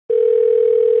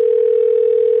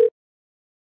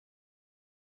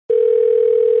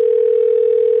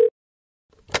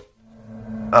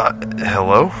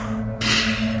Hello?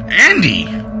 Andy!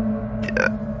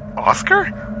 Oscar?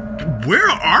 Where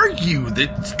are you?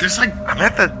 There's like... I'm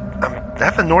at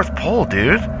the North Pole,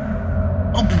 dude.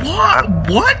 Oh,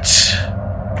 what?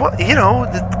 Well,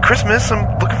 the Christmas,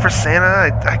 I'm looking for Santa.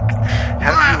 I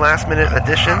had a few last-minute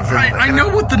additions. And I know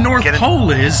what the North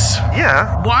Pole is.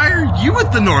 Yeah. Why are you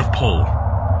at the North Pole?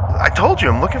 I told you,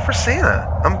 I'm looking for Santa.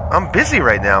 I'm busy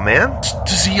right now, man.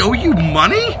 Does he owe you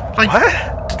money?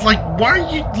 What? Why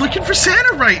are you looking for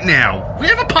Santa right now? We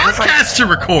have a podcast to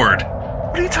record.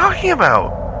 What are you talking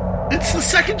about? It's the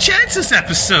Second Chances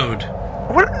episode.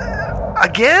 What?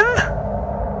 Again?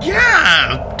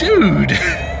 Yeah, dude.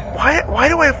 Why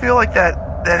do I feel like that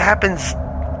happens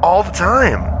all the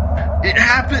time? It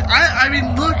happened. I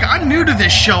mean, look, I'm new to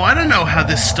this show. I don't know how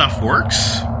this stuff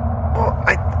works. Well,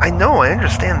 I know, I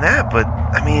understand that, but,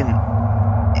 I mean,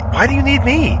 why do you need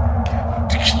me?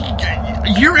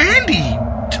 You're Andy.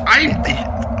 I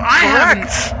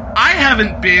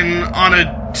haven't been on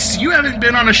you haven't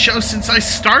been on a show since I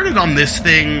started on this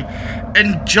thing,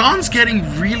 and John's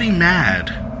getting really mad.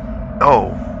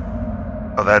 Oh,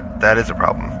 that is a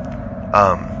problem.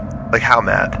 Like how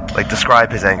mad? Like,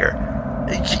 describe his anger.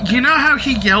 You know how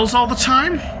he yells all the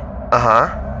time?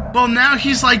 Uh-huh. Well, now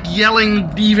he's, like,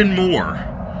 yelling even more.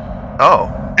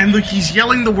 Oh. And look, he's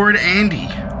yelling the word Andy.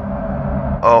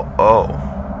 Oh.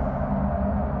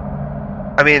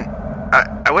 I mean,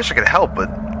 I wish I could help, but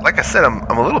like I said,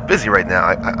 I'm a little busy right now.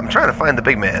 I'm trying to find the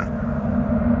big man.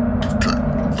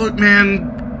 Look,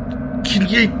 man,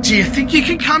 do you think you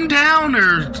can come down,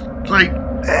 or, like...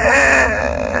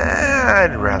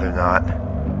 I'd rather not.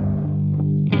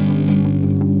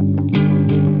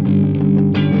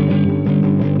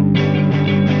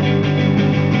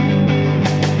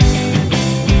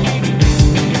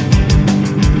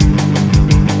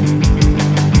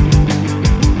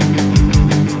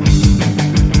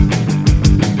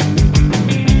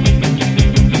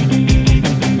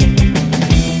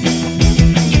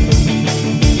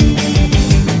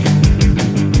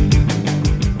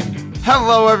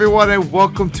 Hello, everyone, and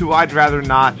welcome to I'd Rather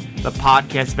Not, the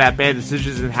podcast about bad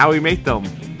decisions and how we make them.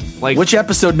 Like, which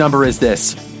episode number is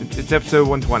this? It's episode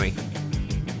 120.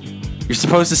 You're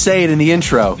supposed to say it in the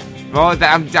intro. Well,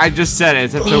 I just said it.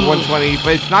 It's episode 120,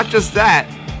 but it's not just that.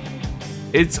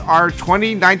 It's our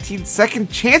 2019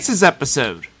 Second Chances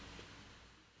episode.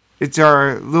 It's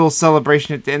our little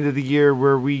celebration at the end of the year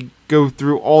where we go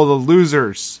through all the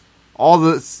losers, all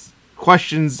the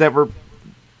questions that were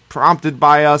prompted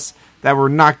by us that were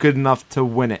not good enough to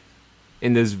win it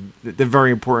in the very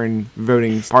important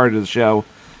voting part of the show.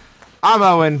 I'm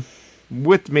Owen.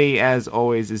 With me, as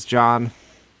always, is John.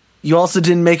 You also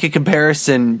didn't make a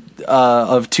comparison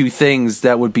of two things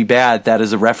that would be bad. That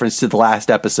is a reference to the last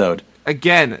episode.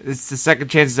 Again, it's the Second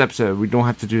Chances episode. We don't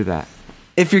have to do that.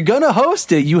 If you're going to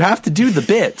host it, you have to do the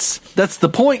bits. That's the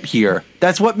point here.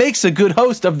 That's what makes a good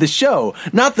host of the show.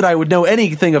 Not that I would know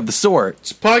anything of the sort.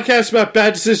 It's a podcast about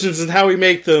bad decisions and how we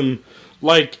make them,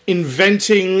 like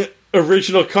inventing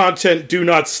original content, do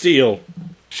not steal.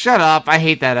 Shut up. I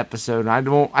hate that episode. I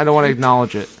don't want to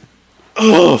acknowledge it.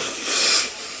 Ugh.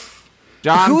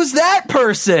 John? Who's that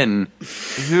person?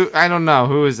 I don't know.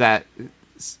 Who is that?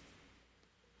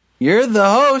 You're the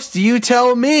host. You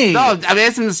tell me. No, I'm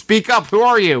asking to speak up. Who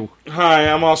are you? Hi,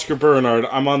 I'm Oscar Bernard.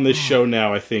 I'm on this show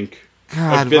now, I think.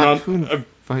 God,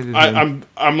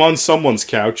 I'm on someone's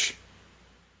couch.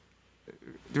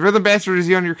 The Rhythm Bastard, is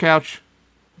he on your couch?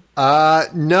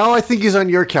 No, I think he's on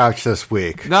your couch this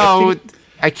week. No,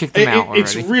 I kicked him out already.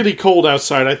 It's really cold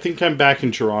outside. I think I'm back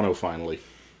in Toronto finally.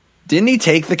 Didn't he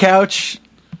take the couch?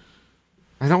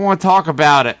 I don't want to talk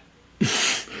about it.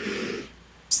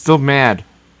 Still mad.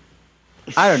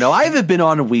 I don't know. I haven't been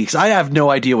on in weeks. I have no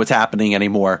idea what's happening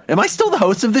anymore. Am I still the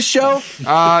host of this show?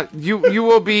 You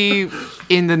will be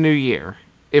in the new year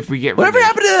if we get whatever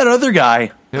happened to that other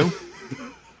guy? Who?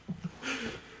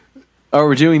 Oh,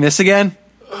 we're doing this again?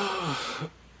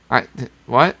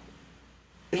 What?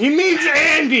 He means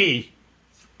Andy.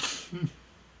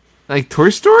 Like Toy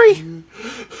Story?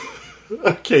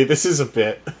 Okay, this is a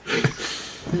bit.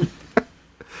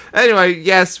 Anyway,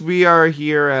 yes, we are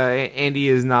here. Andy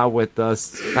is not with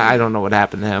us. I don't know what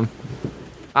happened to him.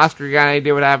 Oscar, you got any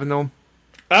idea what happened to him?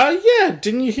 Yeah,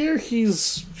 didn't you hear?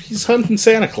 He's hunting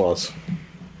Santa Claus.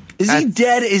 Is he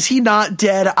dead? Is he not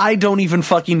dead? I don't even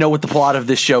fucking know what the plot of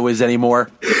this show is anymore.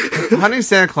 Hunting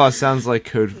Santa Claus sounds like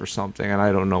code for something, and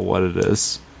I don't know what it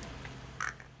is.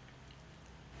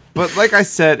 But like I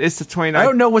said, it's the 29th. I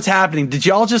don't know what's happening. Did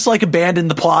y'all just like abandon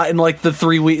the plot in like the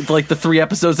 3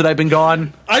 episodes that I've been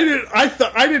gone? I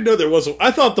didn't know there was.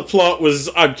 I thought the plot was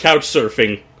I'm couch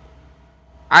surfing.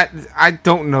 I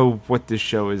don't know what this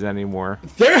show is anymore.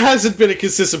 There hasn't been a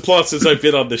consistent plot since I've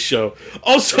been on this show.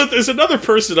 Also, there's another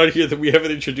person on here that we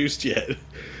haven't introduced yet.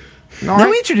 No,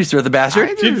 we introduced her, the bastard.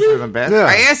 Yeah.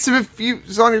 I asked him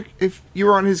if you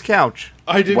were on his couch.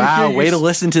 I didn't. Wow, hear you way to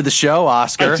listen to the show,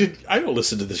 Oscar. I don't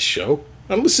listen to this show.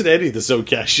 I don't listen to any of the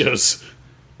Zonecast shows.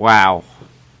 Wow.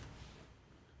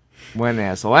 What an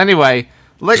asshole. Anyway,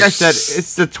 like I said,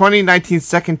 it's the 2019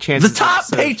 Second Chance. The top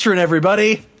patron,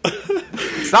 everybody.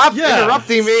 Stop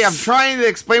interrupting me. I'm trying to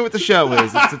explain what the show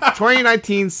is. It's the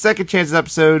 2019 Second Chances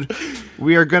episode.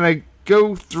 We are going to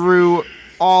go through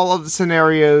all of the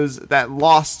scenarios that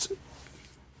lost,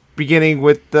 beginning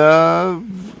with the...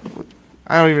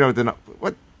 I don't even know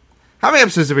what... How many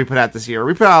episodes did we put out this year?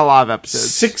 We put out a lot of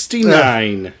episodes.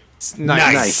 69.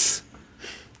 Nice.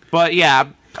 But yeah,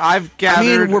 I've gathered...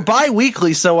 I mean, we're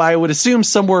bi-weekly, so I would assume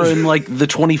somewhere in like the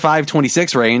 25,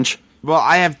 26 range. Well,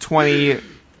 I have 20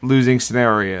 losing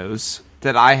scenarios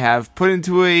that I have put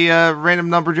into a random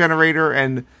number generator,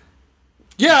 and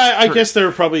Yeah, I guess there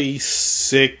are probably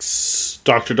 6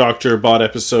 Doctor bot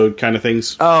episode kind of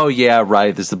things. Oh yeah,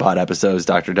 right. There's the bot episodes,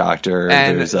 Doctor.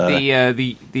 and There's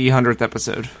the 100th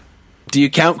episode. Do you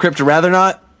count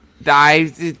Cryptorathernaut?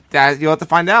 You'll have to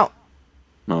find out.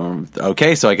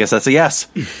 Okay, so I guess that's a yes.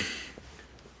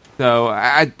 So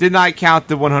I did not count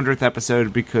the 100th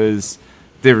episode because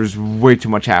there was way too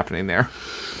much happening there.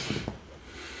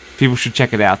 People should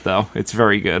check it out, though. It's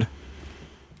very good.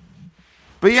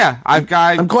 But yeah, I'm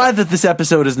glad that this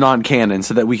episode is non-canon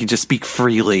so that we can just speak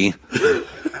freely.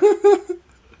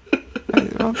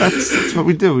 Well, that's what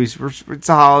we do. It's the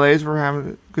holidays. We're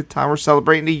having a good time. We're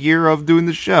celebrating a year of doing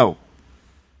the show.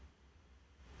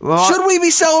 Well, Should we be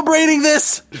celebrating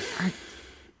this?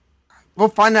 we'll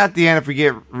find out at the end if we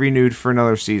get renewed for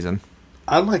another season.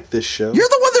 I like this show. You're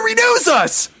the one that renews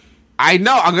us! I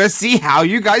know. I'm going to see how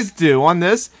you guys do on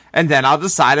this, and then I'll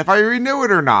decide if I renew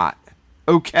it or not.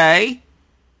 Okay?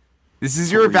 This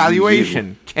is your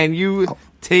evaluation. Can you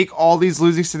take all these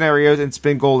losing scenarios and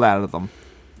spin gold out of them?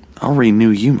 I'll renew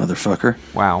you, motherfucker.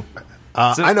 Wow.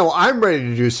 I know I'm ready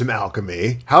to do some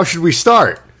alchemy. How should we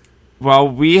start? Well,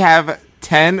 we have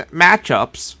 10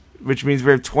 matchups, which means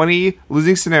we have 20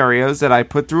 losing scenarios that I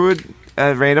put through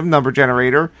a random number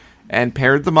generator and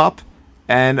paired them up.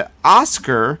 And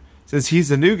Oscar, since he's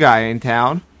the new guy in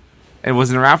town and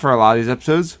wasn't around for a lot of these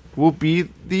episodes, will be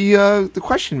the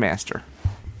question master.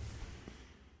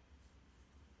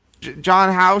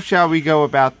 John, how shall we go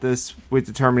about this with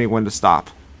determining when to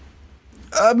stop?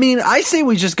 I mean, I say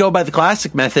we just go by the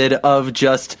classic method of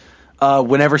just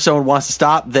whenever someone wants to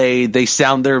stop, they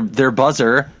sound their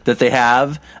buzzer that they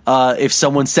have. If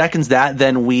someone seconds that,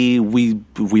 then we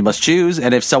must choose.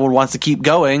 And if someone wants to keep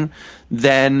going,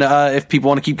 then if people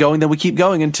want to keep going, then we keep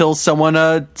going until someone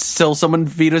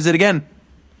vetoes it again.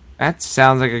 That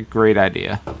sounds like a great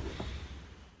idea.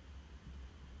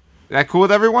 That cool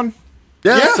with everyone?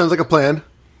 Yeah, sounds like a plan.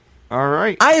 All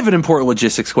right. I have an important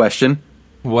logistics question.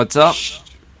 What's up?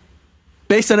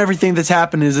 Based on everything that's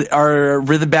happened, are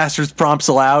Rhythm Bastards prompts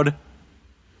allowed?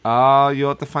 You'll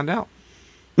have to find out.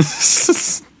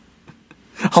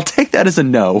 I'll take that as a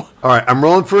no. All right, I'm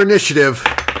rolling for initiative.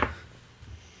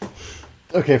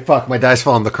 Okay, fuck, my dice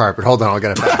fell on the carpet. Hold on, I'll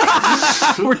get it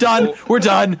back. We're done. We're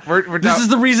done. We're This done. is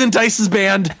the reason Dice is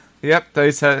banned. Yep,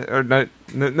 dice or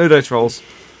no dice rolls.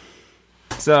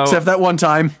 So, Except that one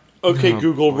time. Okay,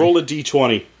 Google, roll a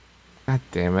d20. God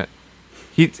damn it,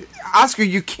 Oscar,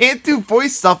 you can't do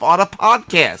voice stuff on a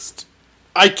podcast.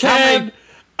 I can.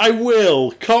 I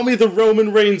will. Call me the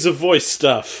Roman Reigns of voice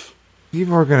stuff.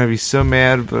 People are gonna be so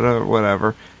mad, but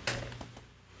whatever.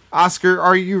 Oscar,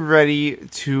 are you ready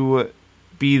to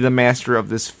be the master of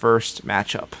this first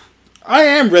matchup? I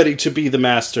am ready to be the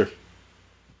master.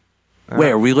 Wait,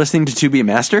 are we listening to Be a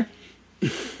Master?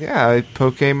 Yeah,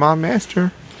 Pokemon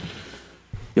Master.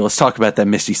 Yeah, let's talk about that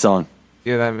Misty song.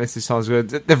 Yeah, that Misty song's good.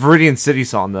 The Viridian City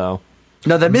song, though.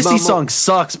 No, that Misty Mama- song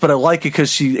sucks, but I like it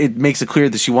because it makes it clear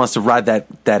that she wants to ride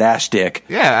that ash dick.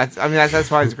 Yeah, that's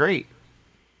why it's great.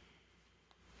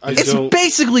 It's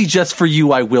basically just for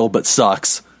you, I will, but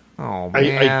sucks. Oh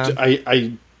man,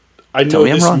 I Tell know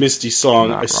me I'm this wrong. Misty song.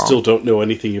 Not I wrong. still don't know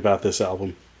anything about this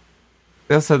album.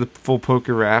 they also had the full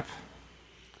poker rap.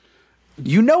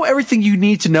 You know everything you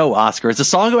need to know, Oscar. It's a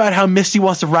song about how Misty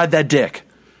wants to ride that dick.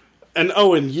 And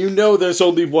Owen, you know there's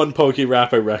only one Pokey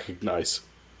rap I recognize.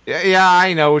 Yeah,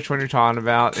 I know which one you're talking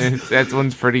about. That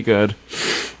one's pretty good.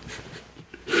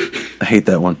 I hate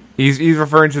that one. He's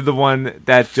referring to the one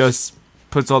that just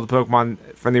puts all the Pokemon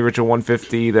from the original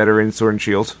 150 that are in Sword and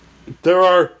Shield. There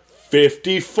are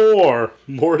 54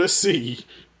 more to see.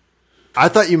 I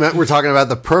thought you meant we're talking about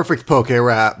the perfect poke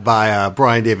rap by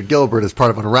Brian David Gilbert as part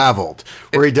of Unraveled,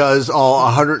 where he does all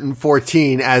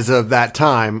 114 as of that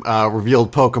time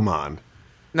revealed Pokemon.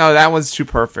 No, that one's too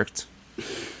perfect.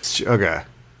 Okay.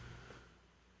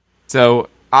 So,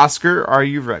 Oscar, are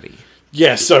you ready?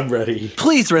 Yes, I'm ready.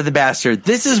 Please, Red the Bastard.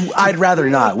 This is I'd rather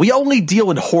not. We only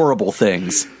deal in horrible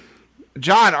things.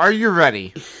 John, are you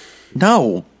ready?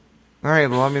 No. All right,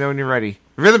 well, let me know when you're ready.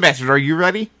 Red the Bastard, are you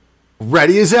ready?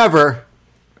 Ready as ever.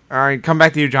 All right, come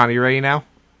back to you, John. Are you ready now?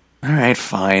 All right,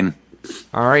 fine.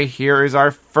 All right, here is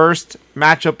our first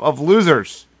matchup of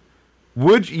losers.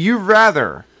 Would you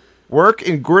rather work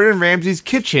in Gordon Ramsay's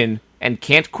kitchen and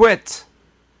can't quit,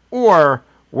 or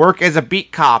work as a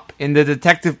beat cop in the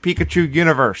Detective Pikachu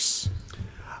universe?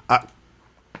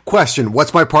 Question,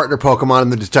 what's my partner Pokemon in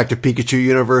the Detective Pikachu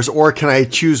universe, or can I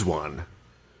choose one?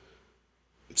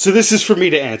 So this is for me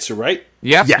to answer, right?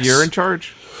 Yep, Yes. you're in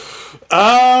charge.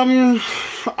 I'm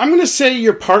going to say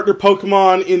your partner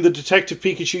Pokemon in the Detective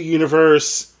Pikachu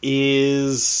universe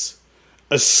is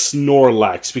a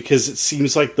Snorlax, because it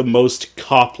seems like the most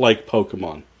cop-like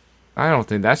Pokemon. I don't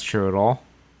think that's true at all.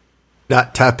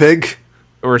 Not Tepig?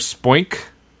 Or Spoink.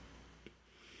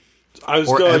 I was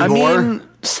Or going... I More? mean,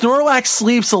 Snorlax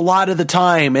sleeps a lot of the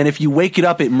time, and if you wake it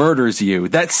up, it murders you.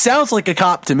 That sounds like a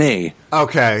cop to me.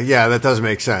 Okay, yeah, that does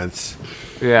make sense.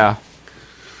 Yeah.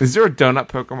 Is there a donut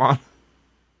Pokemon?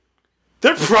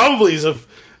 There probably is a...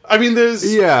 I mean,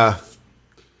 there's... Yeah.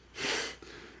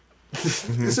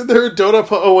 Isn't there a donut...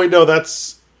 Oh, wait, no,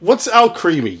 that's... What's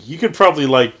Alcremie? You could probably,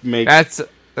 like, make... That's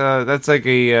like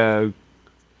a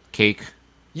cake.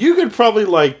 You could probably,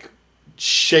 like,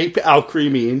 shape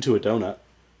Alcremie into a donut.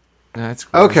 That's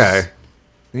gross. Okay.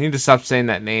 You need to stop saying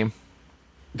that name.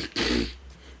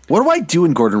 What do I do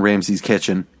in Gordon Ramsay's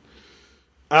kitchen?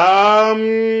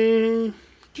 You're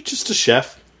just a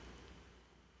chef.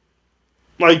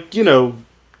 Like, you know,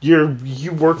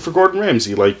 you work for Gordon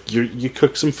Ramsay. Like, you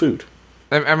cook some food.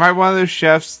 Am I one of those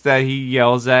chefs that he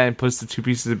yells at and puts the 2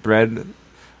 pieces of bread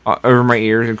over my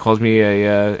ears and calls me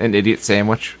an idiot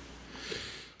sandwich?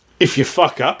 If you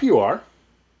fuck up, you are.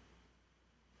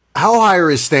 How high are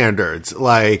his standards?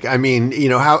 Like, I mean, you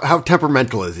know, how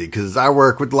temperamental is he? Because I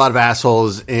work with a lot of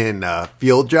assholes in a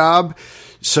field job.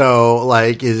 So,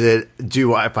 like,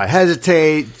 if I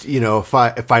hesitate, you know, if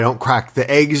I don't crack the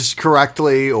eggs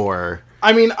correctly, or...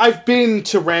 I mean, I've been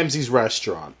to Ramsay's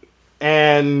restaurant,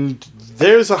 and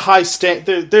there's a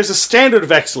there's a standard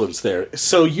of excellence there.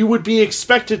 So you would be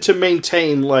expected to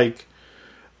maintain, like,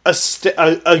 a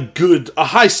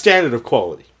high standard of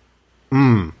quality.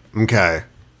 Okay.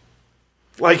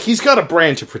 Like, he's got a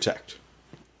brand to protect.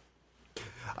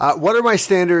 What are my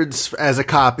standards as a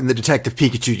cop in the Detective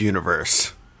Pikachu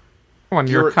universe? Come on,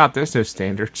 you're a cop. There's no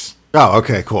standards. Oh,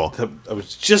 okay, cool. I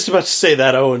was just about to say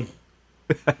that, Owen.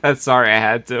 Sorry, I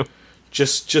had to.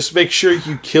 Just make sure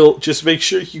you kill. Just make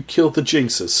sure you kill the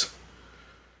Jinxes.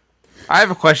 I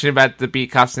have a question about the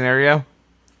beat cop scenario.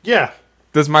 Yeah.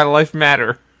 Does my life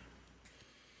matter?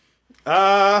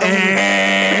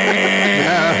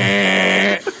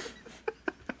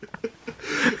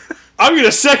 I'm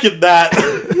gonna second that.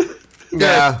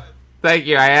 Yeah. Thank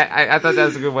you. I thought that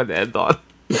was a good one to end on.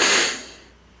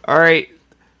 All right,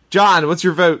 John, what's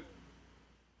your vote?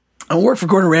 I work for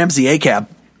Gordon Ramsay, ACAB.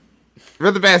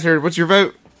 Red the Bastard, what's your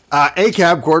vote?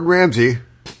 ACAB, Gordon Ramsay.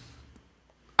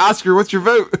 Oscar, what's your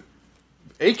vote?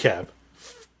 ACAB.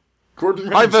 Gordon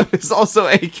My Ramsay. vote is also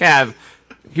ACAB.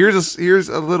 Here's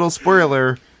a little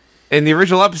spoiler. In the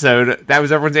original episode, that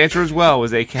was everyone's answer as well,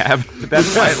 was ACAB. But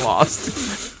that's why I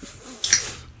lost.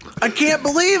 I can't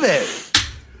believe it.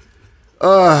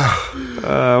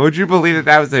 Would you believe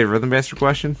that was a Rhythm Master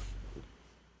question?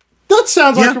 That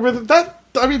sounds like Yeah. a rhythm.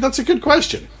 I mean, that's a good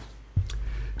question.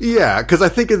 Yeah, because I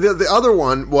think the other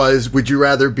one was, would you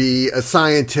rather be a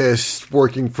scientist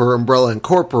working for Umbrella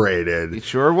Incorporated? It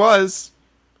sure was.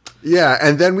 Yeah,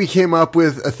 and then we came up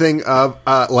with a thing of,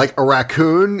 like, a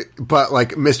raccoon, but,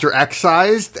 like, Mr.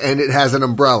 X-sized, and it has an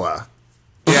umbrella.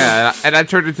 Yeah, and I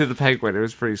turned into the penguin. It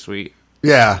was pretty sweet.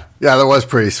 Yeah, that was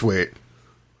pretty sweet.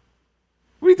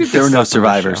 We did There were this no stuff on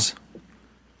the survivors.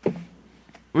 show.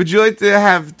 Would you like to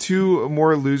have 2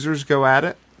 more losers go at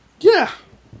it? Yeah.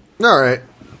 All right.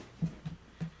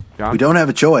 John? We don't have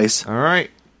a choice. All right.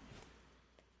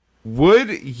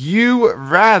 Would you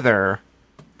rather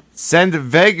send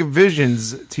vague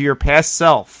visions to your past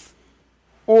self,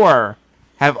 or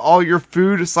have all your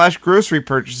food/grocery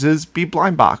purchases be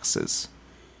blind boxes?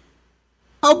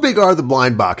 How big are the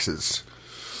blind boxes?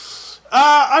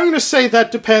 I'm going to say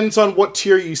that depends on what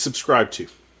tier you subscribe to.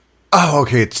 Oh,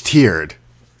 okay, it's tiered.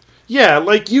 Yeah,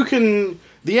 like, you can...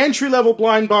 The entry-level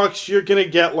blind box, you're going to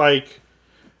get, like,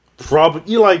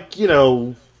 probably like, you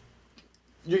know,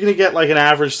 you're gonna get like an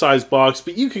average size box,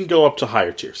 but you can go up to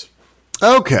higher tiers.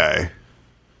 Okay.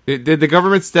 Did the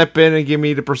government step in and give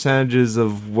me the percentages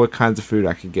of what kinds of food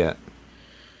I could get?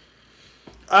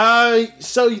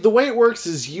 So the way it works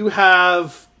is you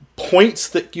have points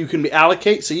that you can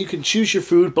allocate, so you can choose your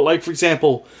food, but like, for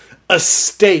example, a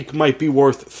steak might be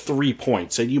worth 3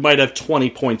 points, and you might have 20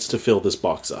 points to fill this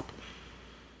box up.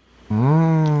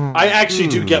 I actually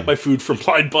do get my food from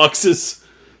blind boxes,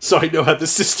 so I know how the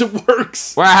system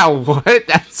works. Wow, what?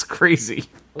 That's crazy.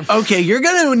 Okay, you're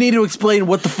gonna need to explain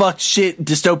what the fuck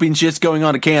dystopian shit's going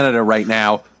on in Canada right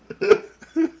now.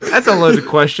 That's a loaded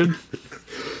question.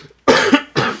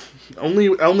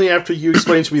 Only after you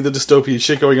explain to me the dystopian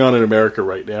shit going on in America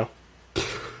right now.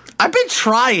 I've been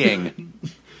trying.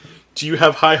 Do you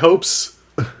have high hopes?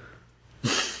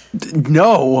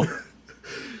 No.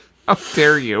 How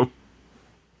dare you?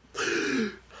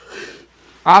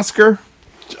 Oscar,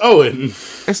 Owen.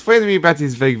 explain to me about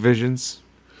these vague visions.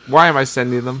 Why am I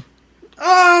sending them?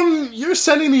 You're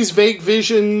sending these vague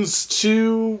visions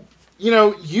to, you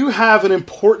know, you have an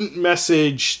important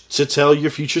message to tell your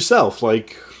future self,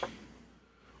 like,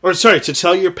 or sorry, to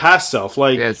tell your past self,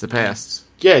 like, Yeah, it's the past.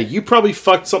 yeah, you probably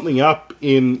fucked something up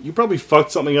in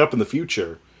the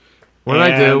future. What did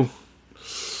I do?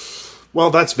 Well,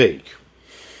 that's vague.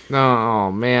 No,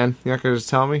 oh man, you're not gonna just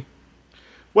tell me?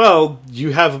 Well,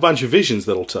 you have a bunch of visions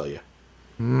that'll tell you.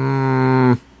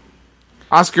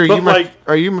 Oscar, But,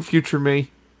 are you my future me?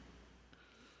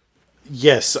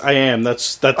 Yes, I am.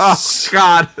 That's. Oh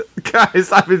God,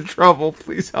 guys, I'm in trouble.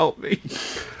 Please help me.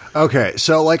 Okay,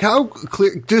 so like how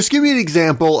clear? Just give me an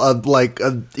example of like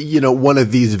one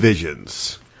of these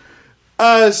visions.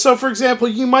 So, for example,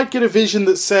 you might get a vision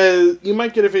that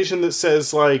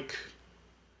says like,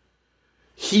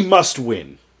 he must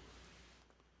win.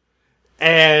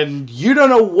 And you don't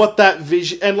know what that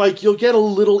vision, and like, you'll get a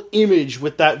little image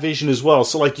with that vision as well.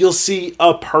 So like, you'll see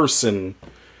a person.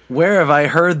 Where have I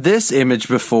heard this image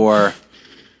before?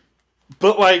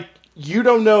 But like, you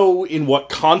don't know in what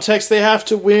context they have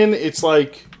to win. It's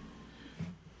like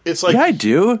Yeah, I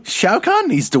do. Shao Kahn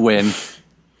needs to win.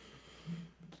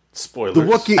 Spoilers. The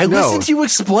Wookiee. I no, listened to you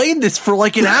explain this for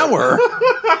like an hour.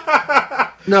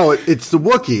 no, it's the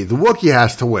Wookiee. The Wookiee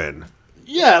has to win.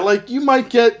 Yeah, like you might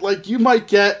get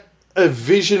a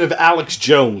vision of Alex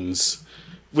Jones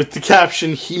with the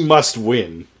caption "He must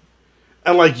win,"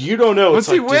 and like you don't know. What's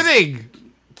he winning?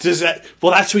 Does that?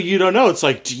 Well, that's what you don't know. It's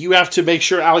like, do you have to make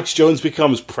sure Alex Jones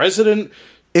becomes president?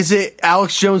 Is it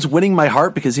Alex Jones winning my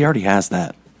heart because he already has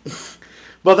that?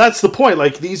 Well, that's the point.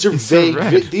 Like these are so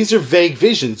red. vague. These are vague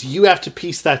visions. You have to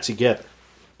piece that together.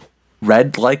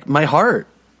 Red like my heart,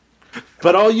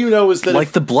 But all you know is that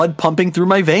like the blood pumping through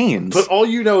my veins. But all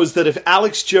you know is that if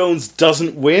Alex Jones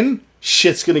doesn't win,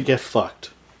 shit's gonna get fucked.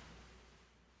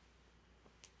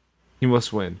 He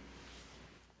must win.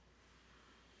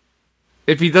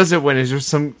 If he doesn't win, is there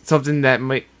something that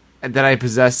I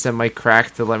possess that might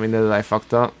crack to let me know that I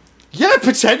fucked up? Yeah,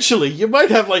 potentially. You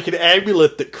might have like an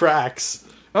amulet that cracks.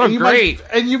 Oh, and great!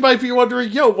 And you might be wondering,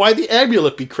 why the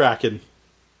amulet be cracking?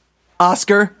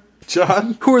 Oscar,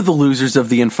 John? who are the losers of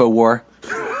the InfoWar?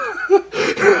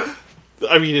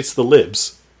 I mean, it's the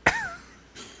libs.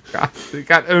 God, they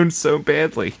got owned so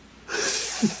badly.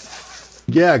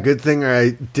 Yeah, good thing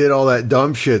I did all that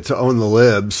dumb shit to own the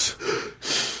libs.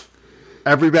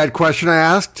 Every bad question I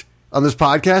asked on this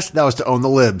podcast, that was to own the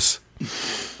libs.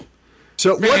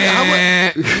 So what?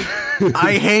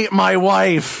 I hate my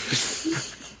wife.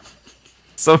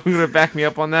 Someone gonna back me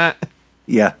up on that?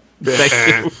 Yeah. Thank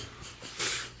you.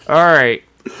 All right,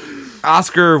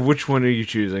 Oscar, which one are you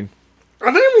choosing?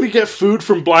 I think I'm gonna get food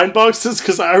from blind boxes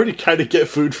because I already kind of get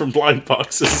food from blind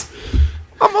boxes.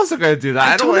 I'm also gonna do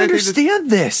that. I don't understand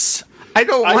this. I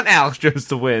don't want Alex Jones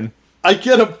to win. I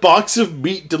get a box of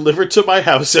meat delivered to my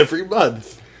house every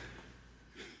month.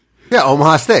 Yeah,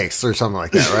 Omaha Steaks or something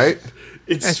like that, right?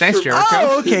 It's Thanks, for- Jericho.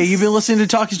 Oh, okay. You've been listening to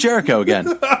Talk is Jericho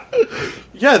again.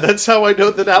 Yeah, that's how I know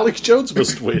that Alex Jones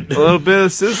must win. A little bit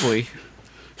of sizzly.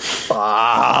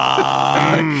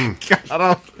 God,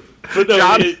 But no,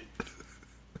 John-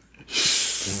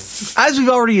 As we've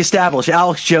already established,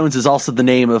 Alex Jones is also the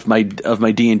name of my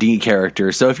D&D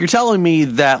character. So if you're telling me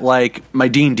that like my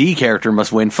D&D character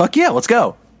must win, fuck yeah, let's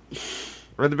go.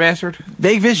 for the bastard?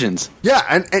 Vague visions. Yeah,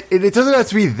 and it doesn't have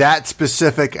to be that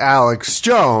specific Alex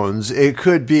Jones. It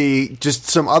could be just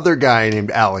some other guy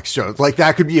named Alex Jones. Like,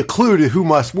 that could be a clue to who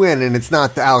must win, and it's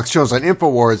not the Alex Jones on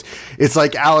InfoWars. It's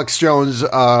like Alex Jones,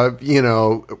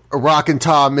 Rockin'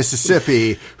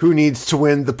 Mississippi, who needs to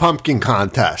win the pumpkin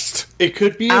contest. It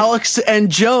could be Alex and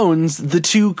Jones, the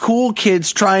two cool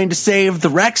kids trying to save the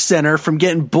rec center from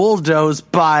getting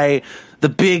bulldozed by the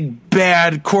big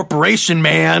bad corporation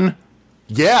man.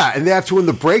 Yeah, and they have to win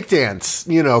the breakdance,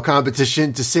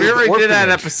 competition to save We the already orphanage. did that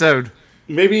Episode.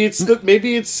 maybe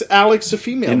it's Alex, a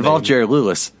female. Involved name. Jerry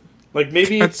Lewis. Like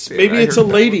maybe it's I heard a that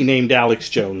lady named Alex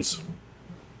Jones.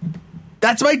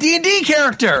 That's my D&D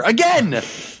character again.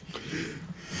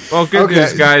 Well, good Okay.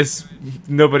 news, guys.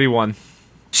 Nobody won.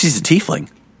 She's a tiefling.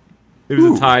 It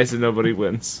was a tie, so nobody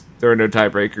wins. There are no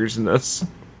tiebreakers in this.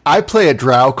 I play a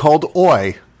drow called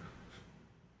Oi.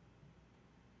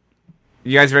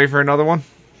 You guys ready for another one?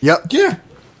 Yep. Yeah.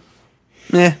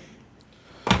 Eh.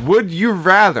 Would you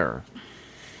rather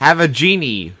have a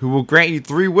genie who will grant you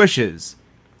 3 wishes,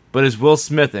 but is Will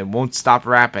Smith and won't stop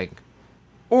rapping?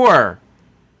 Or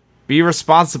be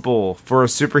responsible for a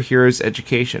superhero's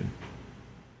education?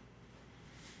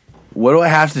 What do I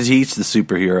have to teach the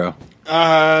superhero?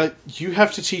 You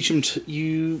have to teach him to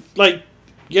you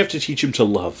have to teach him to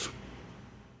love.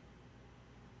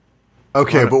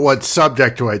 Okay, but what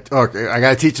subject do I... Okay, I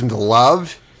gotta teach him to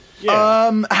love?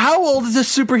 Yeah. How old is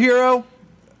this superhero?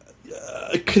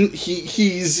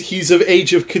 He's of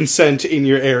age of consent in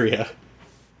your area.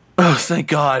 Oh, thank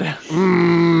God.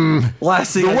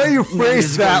 Last thing The way you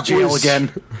phrased that was... again.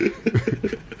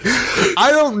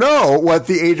 I don't know what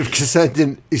the age of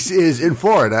consent is in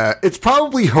Florida. It's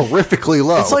probably horrifically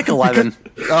low. It's like 11.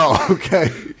 Oh,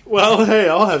 okay. Well, hey,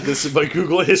 I'll have this in my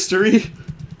Google history.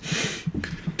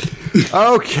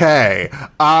 Okay.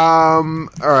 All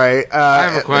right. I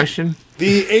have a question.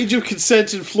 The age of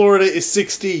consent in Florida is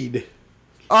 16.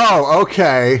 Oh,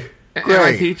 okay. Am I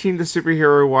Great. teaching the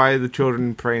superhero why the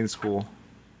children pray in school?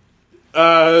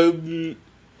 No,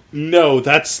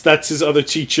 that's his other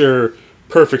teacher,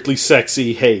 Perfectly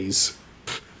Sexy Hayes.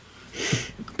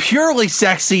 Purely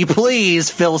sexy, please,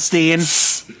 Philistine.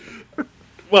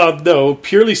 Well, no,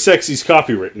 Purely Sexy's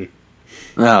copywritten.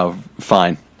 Oh,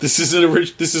 fine. This is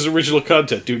original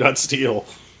content. Do not steal.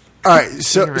 All right.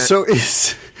 So is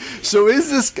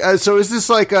this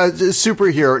like a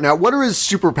superhero? Now, what are his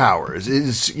superpowers?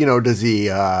 Is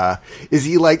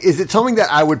it something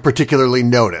that I would particularly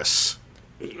notice?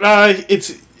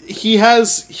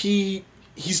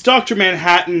 He's Dr.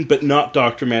 Manhattan, but not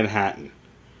Dr. Manhattan.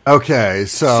 Okay,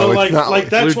 so it's not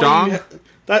that's Blue why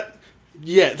Dong?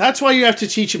 that's why you have to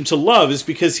teach him to love, is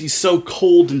because he's so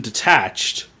cold and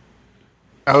detached.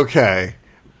 okay,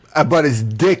 but his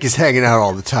dick is hanging out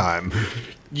all the time.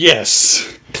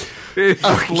 Yes. You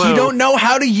don't know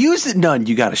how to use it. None.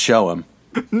 You got to show him.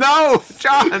 No,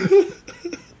 John.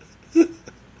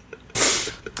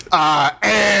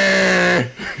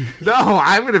 No,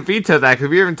 I'm going to veto that because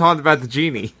we haven't talked about the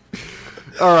genie.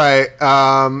 All right.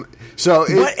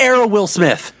 What era Will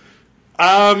Smith?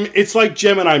 It's like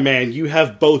Gemini Man. You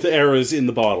have both eras in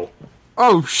the bottle.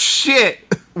 Oh shit!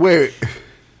 Wait.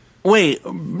 Wait,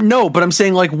 no, but I'm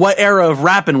saying, like, what era of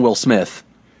rapping Will Smith?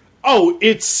 Oh,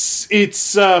 it's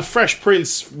Fresh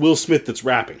Prince Will Smith that's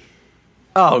rapping.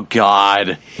 Oh,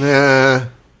 God.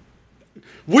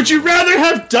 Would you rather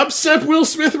have dubstep Will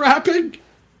Smith rapping?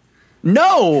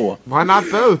 No! Why not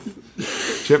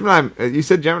both? Gemini. You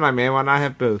said Gemini Man. Why not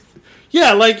have both?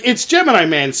 Yeah, like, it's Gemini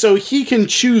Man, so he can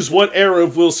choose what era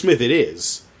of Will Smith it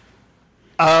is.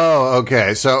 Oh,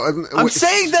 okay. So I'm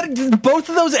saying that both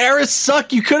of those eras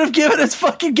suck. You could have given us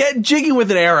fucking Get Jiggy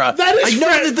with an era. That is I know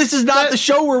fair. that this is not the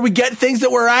show where we get things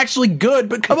that were actually good,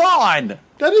 but come on!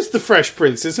 That is the Fresh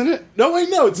Prince, isn't it? No, wait,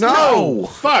 no, it's No!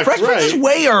 Fuck, Fresh Prince is right.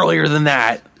 way earlier than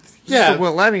that. Yeah, The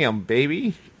millennium,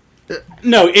 baby.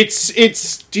 no, it's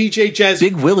DJ Jazzy.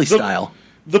 Big Willie the- style.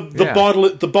 The Yeah.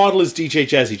 bottle is DJ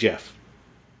Jazzy Jeff.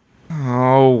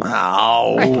 Oh,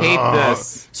 I Oh. hate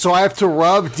this. So I have to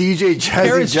rub DJ Jazzy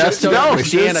Parents Jeff just don't to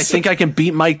understand. I think I can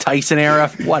beat Mike Tyson era.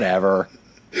 Whatever.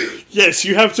 Yes,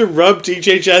 you have to rub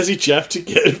DJ Jazzy Jeff to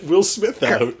get Will Smith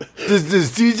out. Does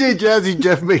DJ Jazzy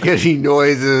Jeff make any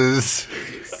noises?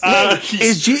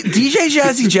 Is DJ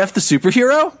Jazzy Jeff the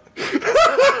superhero?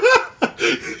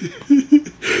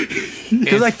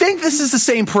 Because I think this is the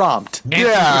same prompt.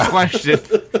 Yeah. Question.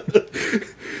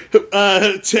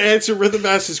 To answer Rhythm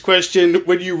Master's question,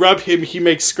 when you rub him, he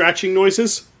makes scratching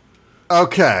noises.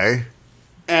 Okay.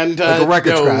 And Like a record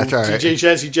no, scratch, all right. DJ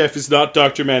Jazzy Jeff is not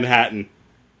Dr. Manhattan.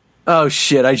 Oh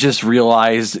shit! I just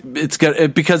realized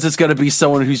because it's gonna be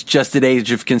someone who's just at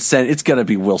age of consent. It's gonna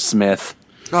be Will Smith.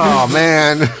 Oh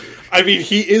man. I mean,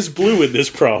 he is blue in this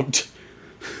prompt.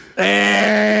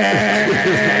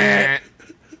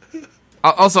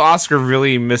 Also, Oscar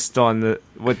really missed on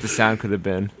what the sound could have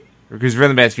been. Because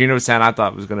Rhythm Master, you know what sound I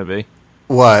thought it was going to be?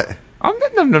 What?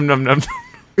 Num num num num.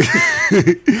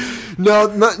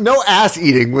 No ass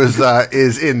eating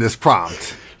is in this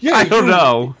prompt. Yeah, I don't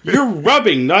know. You're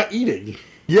rubbing, not eating.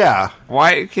 Yeah.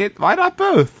 Why not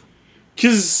both?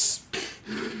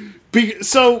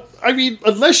 So, I mean,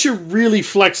 unless you're really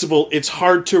flexible, it's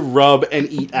hard to rub and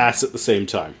eat ass at the same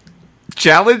time.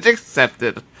 Challenge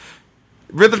accepted.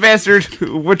 Rhythm Master,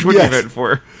 which one Yes. you vote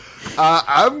for?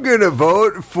 I'm gonna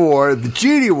vote for the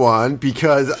genie one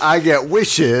because I get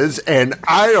wishes and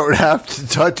I don't have to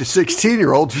touch a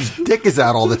 16-year-old whose dick is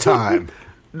out all the time.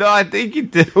 No, I think you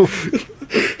do.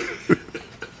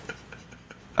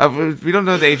 We don't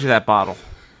know the age of that bottle.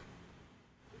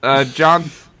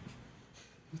 John?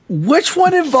 Which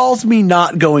one involves me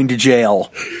not going to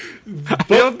jail? I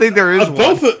don't think there is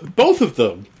one. Both of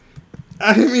them.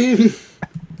 I mean...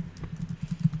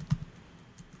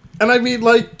 And I mean,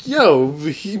 like,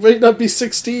 he might not be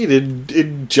 16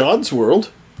 in John's world.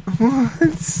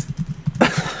 What?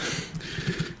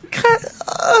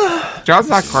 John's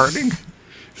not carding?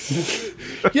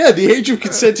 Yeah, the age of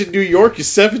consent in New York is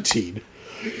 17.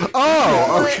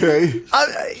 Oh, okay.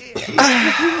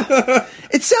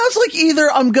 It sounds like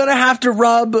either I'm gonna have to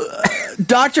rub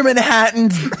Dr.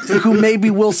 Manhattan's, who may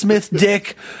be Will Smith's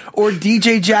dick, or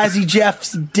DJ Jazzy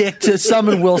Jeff's dick to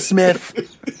summon Will Smith.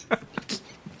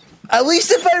 At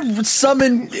least if I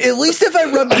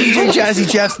rub DJ Jazzy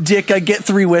Jeff's dick, I get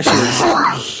 3 wishes.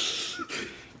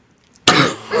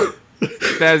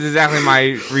 That is exactly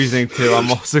my reasoning, too.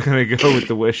 I'm also going to go with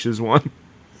the wishes one.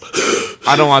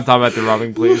 I don't want to talk about the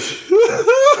rubbing, please.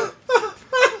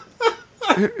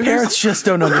 Parents just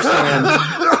don't understand.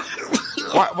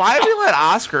 Why did we let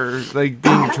Oscar, be in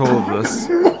control of this?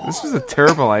 This was a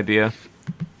terrible idea.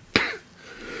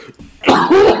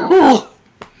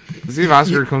 Let's see if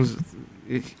Oscar comes...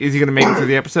 Is he going to make it through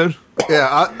the episode?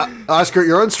 Yeah, Oscar,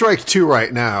 you're on strike 2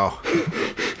 right now.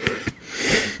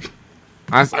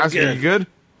 Oscar, you good?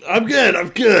 I'm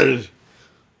good.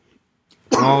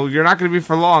 Well, you're not going to be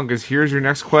for long, because here's your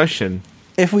next question.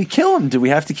 If we kill him, do we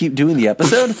have to keep doing the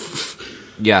episode?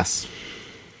 Yes.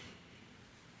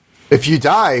 If you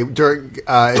die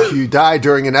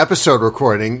during an episode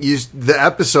recording, the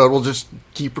episode will just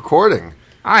keep recording.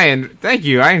 Thank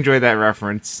you. I enjoyed that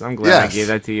reference. I'm glad I gave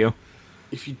that to you.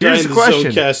 If you die Here's in the the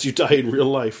question. Zonecast, you die in real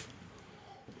life.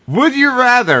 Would you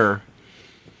rather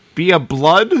be a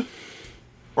blood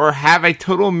or have a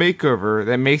total makeover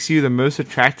that makes you the most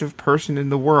attractive person in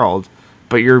the world,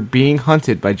 but you're being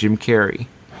hunted by Jim Carrey?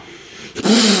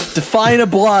 Define a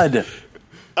blood.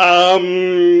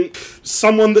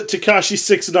 Someone that Tekashi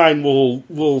 6ix9ine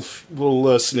will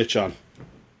snitch on.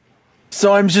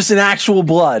 So I'm just an actual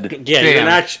blood. Yeah,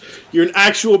 you're an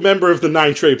actual member of the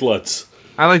 9 Trey Bloods.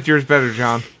 I liked yours better,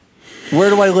 John. Where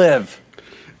do I live?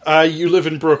 You live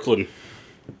in Brooklyn.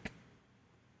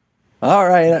 All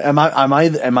right. Am I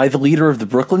the leader of the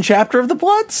Brooklyn chapter of the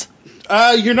Bloods?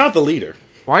 You're not the leader.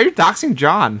 Why are you doxing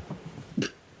John?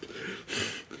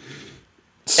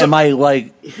 Am I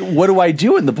what do I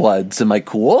do in the Bloods? Am I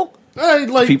cool?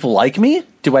 Do people like me?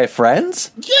 Do I have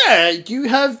friends? Yeah, you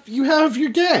have your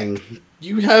gang.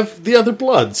 You have the other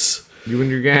Bloods. You and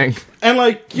your gang.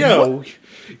 And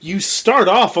you start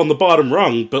off on the bottom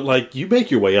rung, but you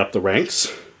make your way up the ranks.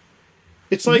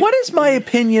 It's like, what is my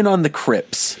opinion on the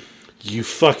Crips? You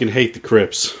fucking hate the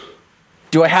Crips.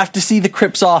 Do I have to see the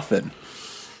Crips often?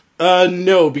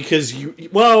 No, because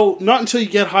not until you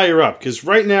get higher up, because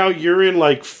right now you're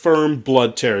in firm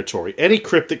blood territory. Any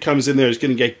Crip that comes in there is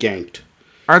going to get ganked.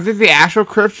 Are they the actual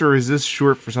Crips, or is this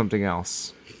short for something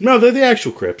else? No, they're the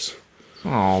actual Crips.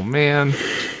 Oh, man.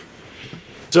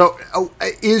 So,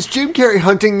 is Jim Carrey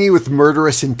hunting me with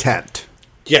murderous intent?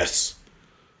 Yes.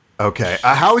 Okay.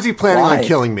 How is he planning Why? on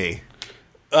killing me?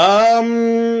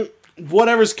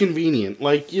 Whatever's convenient.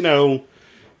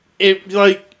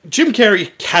 Jim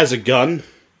Carrey has a gun.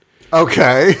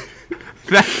 Okay.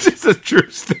 That's just a true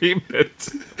statement.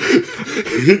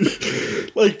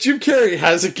 Jim Carrey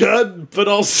has a gun, but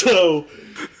also,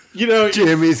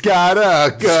 Jimmy's got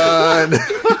a gun.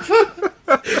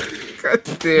 God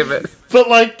damn it. But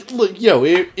look,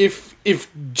 if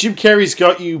Jim Carrey's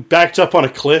got you backed up on a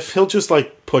cliff, he'll just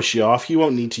push you off. He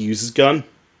won't need to use his gun.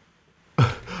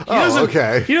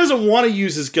 Okay. He doesn't want to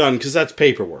use his gun because that's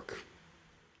paperwork.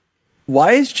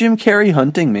 Why is Jim Carrey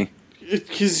hunting me?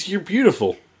 Because you're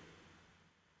beautiful.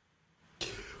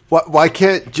 Why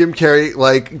can't Jim Carrey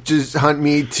like just hunt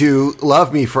me to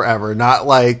love me forever, not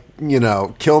like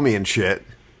kill me and shit?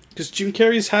 Because Jim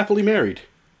Carrey is happily married.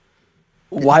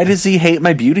 Why does he hate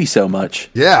my beauty so much?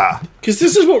 Yeah. Because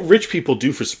this is what rich people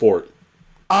do for sport.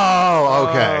 Oh,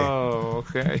 okay. Oh,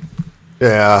 okay.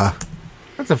 Yeah.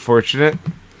 That's unfortunate.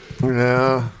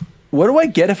 Yeah. What do I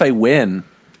get if I win?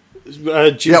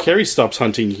 Jim Carrey stops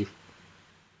hunting you.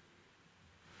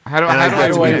 How do I I get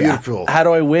to be win? beautiful. How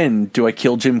do I win? Do I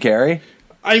kill Jim Carrey?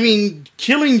 I mean,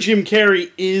 killing Jim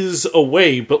Carrey is a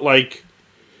way, but like,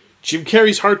 Jim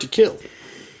Carrey's hard to kill.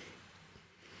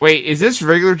 Wait, is this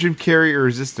regular Jim Carrey or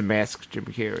is this the masked Jim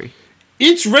Carrey?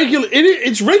 It's regular.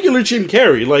 It's regular Jim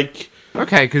Carrey. Like,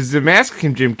 Okay, because the masked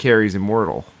Jim Carrey is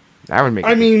immortal. That would make.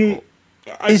 I it mean,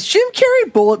 Is Jim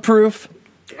Carrey bulletproof?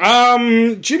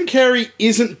 Jim Carrey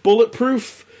isn't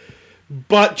bulletproof,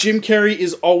 but Jim Carrey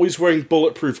is always wearing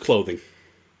bulletproof clothing.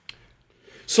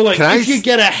 So, like, if you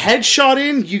get a headshot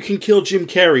in, you can kill Jim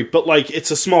Carrey, but, like,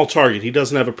 it's a small target. He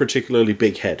doesn't have a particularly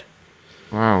big head.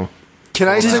 Wow.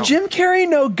 Does Jim Carrey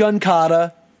know gun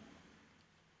kata?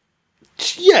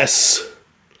 Yes.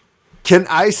 Can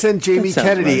I send Jamie That sounds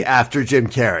Kennedy right. after Jim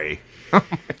Carrey?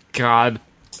 God.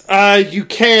 You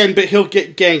can, but he'll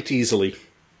get ganked easily.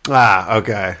 Ah,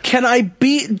 okay. Can I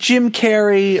beat Jim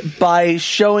Carrey by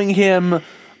showing him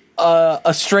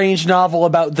a strange novel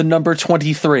about the number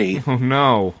 23? Oh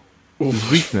no.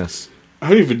 Weakness. I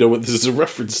don't even know what this is a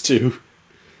reference to.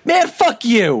 Man, fuck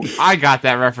you! I got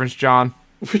that reference, John.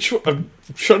 Which one? I'm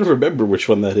trying to remember which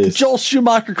one that is. Joel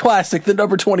Schumacher classic, the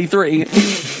number 23.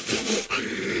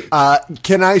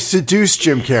 Can I seduce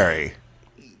Jim Carrey?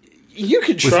 You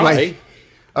could try.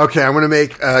 Okay, I'm going to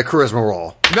make a charisma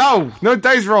roll. No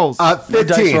dice rolls. 15.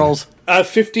 Dice rolls.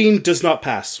 15 does not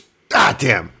pass. Ah,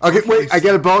 damn. Okay, wait, I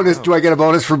get a bonus. Do I get a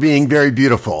bonus for being very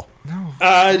beautiful?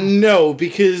 No,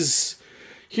 because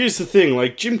here's the thing.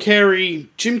 Like, Jim Carrey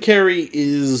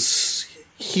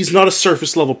he's not a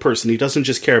surface level person. He doesn't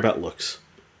just care about looks.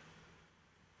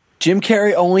 Jim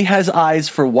Carrey only has eyes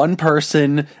for one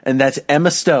person, and that's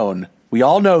Emma Stone. We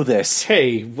all know this.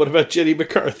 Hey, what about Jenny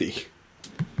McCarthy?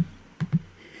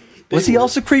 Was he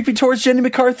also creepy towards Jenny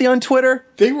McCarthy on Twitter?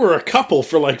 They were a couple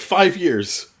for like 5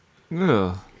 years.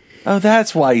 Ugh. Oh,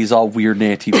 that's why he's all weird and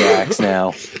anti-vax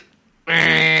now.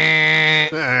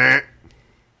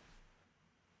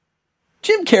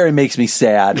 Jim Carrey makes me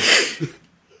sad.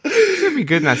 Should be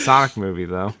good in that Sonic movie,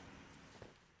 though.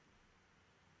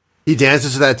 He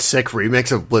dances to that sick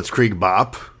remix of Blitzkrieg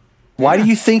Bop. Why do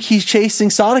you think he's chasing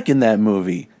Sonic in that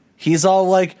movie? He's all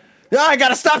like, I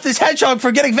gotta stop this hedgehog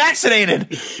from getting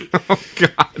vaccinated! Oh,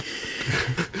 God.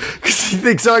 Because he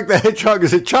thinks Sonic the Hedgehog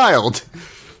is a child.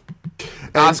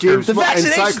 And Oscar. James The and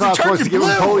vaccinations Cyclops have wants to turned give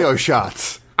him blue. polio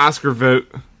shots. Oscar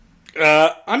vote.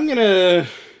 I'm gonna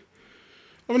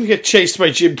get chased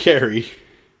by Jim Carrey.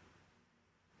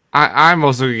 I'm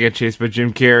also going to get chased by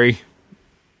Jim Carrey.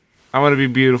 I want to be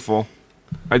beautiful.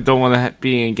 I don't want to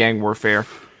be in gang warfare.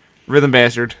 Rhythm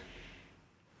Bastard.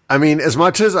 I mean, as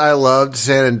much as I loved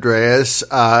San Andreas,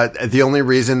 the only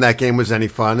reason that game was any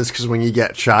fun is because when you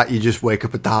get shot, you just wake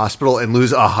up at the hospital and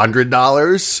lose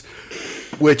 $100,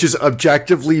 which is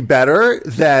objectively better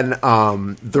than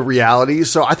the reality.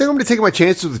 So I think I'm going to take my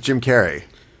chances with Jim Carrey.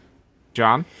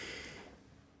 John?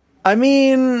 I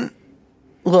mean,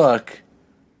 look,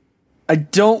 I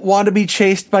don't want to be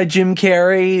chased by Jim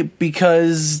Carrey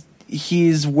because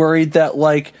he's worried that,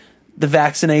 like, the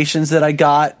vaccinations that I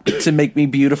got to make me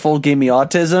beautiful gave me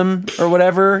autism or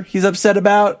whatever he's upset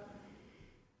about.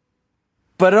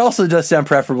 But it also does sound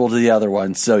preferable to the other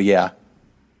one, so yeah.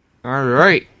 All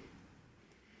right.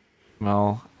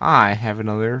 Well, I have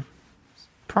another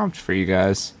prompt for you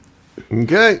guys.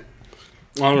 Okay.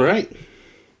 All right.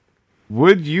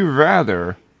 Would you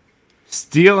rather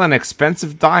steal an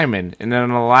expensive diamond in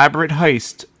an elaborate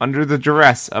heist under the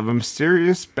duress of a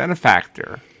mysterious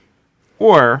benefactor,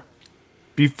 or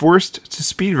be forced to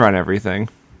speedrun everything?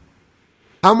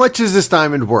 How much is this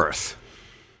diamond worth?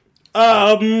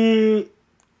 $100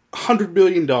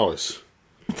 million.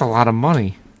 That's a lot of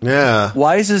money. Yeah.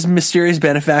 Why is this mysterious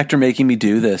benefactor making me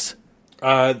do this?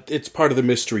 It's part of the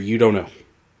mystery. You don't know.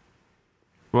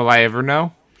 Will I ever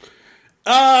know?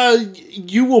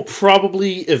 You will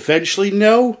probably eventually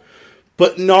know,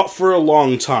 but not for a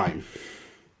long time.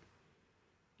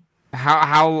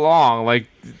 How long? Like,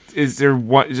 is there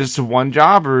just one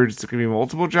job, or is it gonna be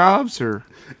multiple jobs, or?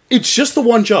 It's just the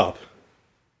one job.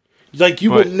 Like, you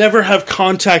But- will never have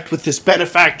contact with this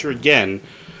benefactor again.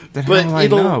 Then But how do I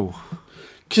it'll- know?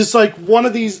 Because, like, one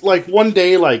of these, like, one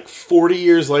day, like, 40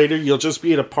 years later, you'll just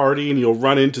be at a party and you'll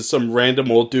run into some random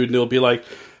old dude and he'll be like,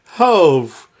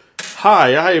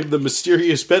 Hi, I am the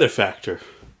mysterious benefactor.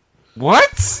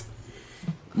 What?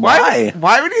 Why?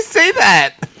 Why would he say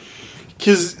that?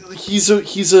 Because he's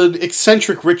an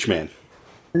eccentric rich man.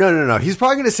 No. He's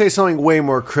probably going to say something way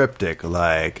more cryptic,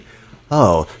 like,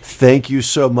 "Oh, thank you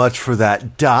so much for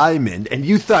that diamond. And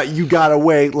you thought you got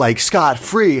away like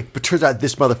scot-free, but turns out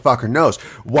this motherfucker knows.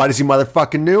 Why does he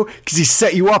motherfucking know? Because he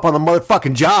set you up on the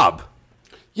motherfucking job."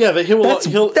 Yeah, but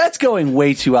That's going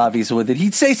way too obvious with it.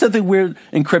 He'd say something weird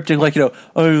and cryptic, like,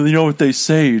 "Oh, you know what they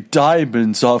say,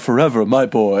 diamonds are forever, my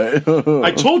boy."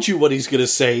 I told you what he's going to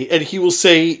say, and he will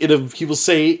say in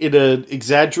an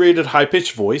exaggerated,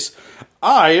 high-pitched voice,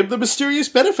 "I am the mysterious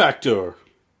benefactor."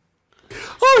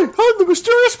 Hi, I'm the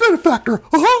mysterious benefactor.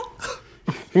 Uh-huh.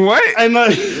 What? And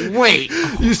Wait.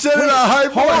 You said it in a high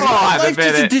voice. Hold on a Life's just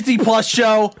a minute. Disney Plus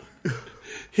show.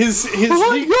 his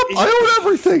Uh-huh, yep, I own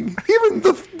everything, even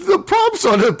the prompts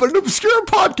on it, but an obscure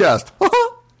podcast.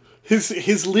 Uh-huh.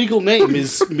 his legal name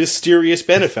is Mysterious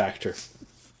Benefactor.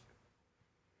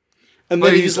 And But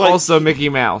then he's he's like, also Mickey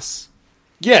Mouse.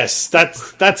 yes,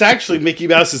 that's actually Mickey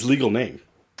Mouse's legal name.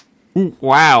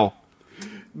 Wow.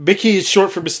 Mickey is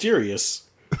short for mysterious.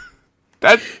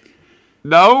 That...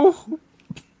 No?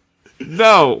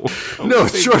 No. No,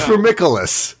 it's short for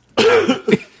Nicholas.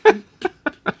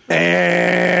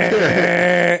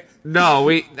 No,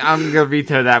 I'm gonna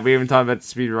veto that. We haven't talked about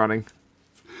speed running.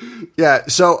 Yeah.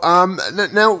 So,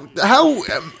 now,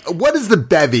 what is the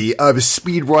bevy of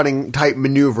speed running type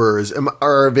maneuvers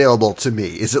are available to me?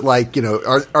 Is it like,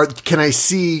 can I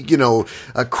see,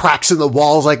 cracks in the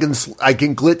walls I can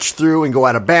glitch through and go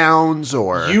out of bounds,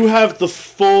 or You have the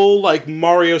full like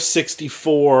Mario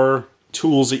 64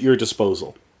 tools at your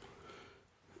disposal.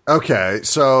 okay?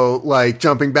 So, like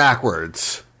jumping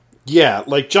backwards. Yeah,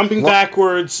 like jumping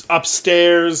backwards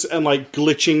upstairs and like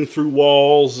glitching through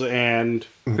walls and.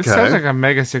 This sounds like a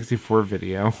Mega 64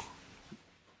 video.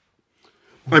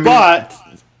 But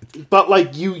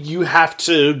like you have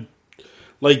to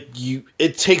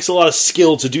it takes a lot of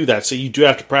skill to do that, so you do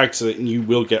have to practice it and you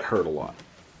will get hurt a lot.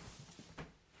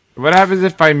 What happens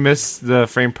if I miss the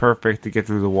frame perfect to get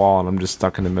through the wall and I'm just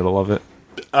stuck in the middle of it?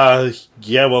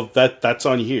 Yeah, well that's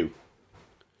on you.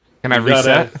 Can I You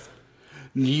gotta- reset?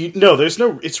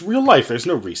 It's real life, there's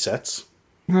no resets.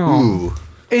 Ooh.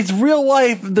 It's real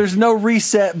life. There's no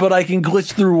reset, but I can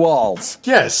glitch through walls.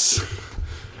 Yes.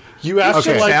 You have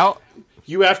Okay. to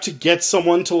you have to get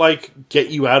someone to get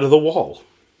you out of the wall.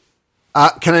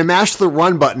 Can I mash the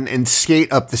run button and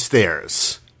skate up the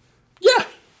stairs? Yeah.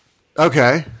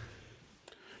 Okay.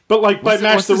 But by What's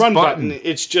mash the this run button? button,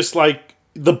 it's just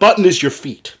the button is your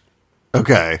feet.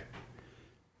 Okay.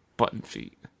 Button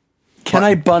feet. Can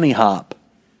I bunny hop?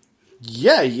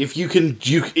 Yeah, if you can,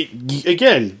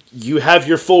 you have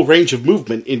your full range of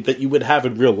movement that you would have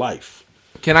in real life.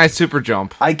 Can I super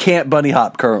jump? I can't bunny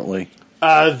hop currently.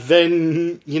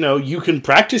 Then, you can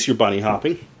practice your bunny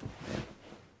hopping.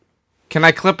 Can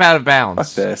I clip out of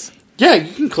bounds? Fuck this. Yeah,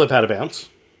 you can clip out of bounds.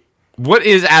 What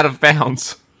is out of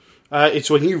bounds?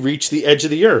 It's when you reach the edge of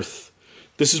the earth.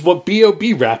 This is what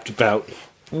B.O.B. rapped about.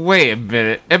 Wait a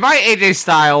minute. Am I AJ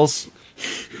Styles?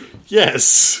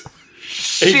 Yes.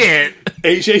 Shit.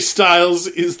 AJ Styles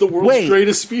is the world's Wait.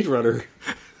 greatest speedrunner.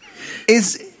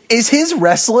 Is his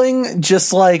wrestling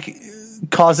just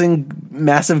causing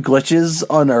massive glitches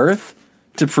on Earth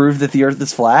to prove that the Earth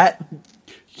is flat?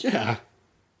 Yeah.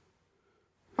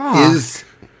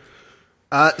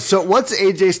 So what's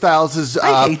AJ Styles'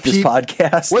 I hate this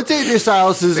podcast. What's AJ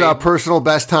Styles' personal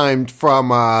best time from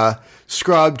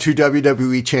scrub to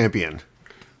WWE champion?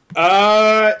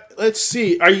 Let's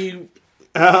see. Are you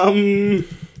let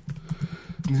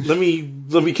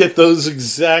me get those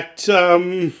exact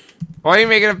Why are you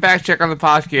making a fact check on the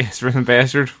podcast, rhythm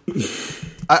bastard?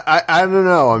 I don't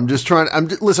know. I'm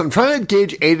trying to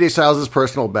gauge AJ Styles'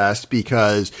 personal best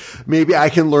because maybe I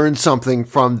can learn something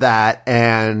from that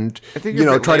and I think you're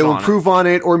a bit try late to on improve on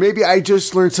it, or maybe I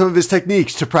just learned some of his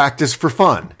techniques to practice for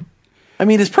fun. I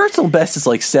mean, his personal best is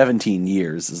 17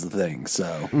 years is the thing,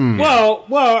 so. Well,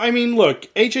 I mean,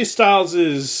 look, AJ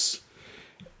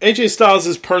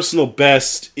Styles' personal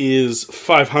best is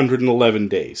 511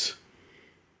 days.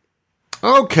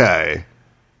 Okay.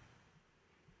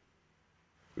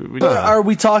 Are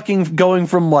we talking going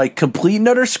from complete and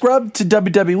utter scrub to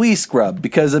WWE scrub?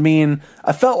 Because I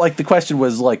felt like the question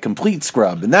was complete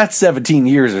scrub, and that's 17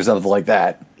 years or something like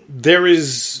that. There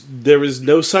is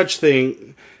no such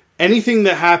thing. Anything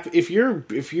that happens if you're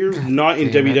not in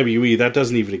WWE, that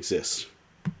doesn't even exist.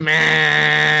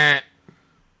 Meh.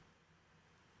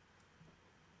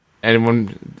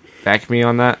 Anyone back me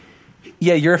on that?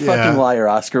 Yeah, you're a fucking liar,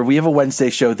 Oscar. We have a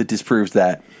Wednesday show that disproves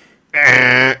that.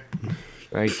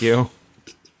 Thank you.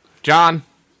 John,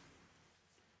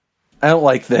 I don't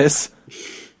like this.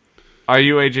 are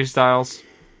you AJ Styles?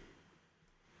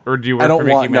 Or do you work I don't for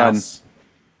Mickey want none. Mouse?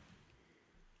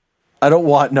 I don't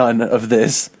want none of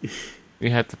this. You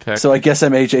have to pick. So I guess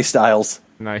I'm AJ Styles.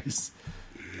 Nice.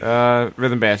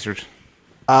 Rhythm Bastard.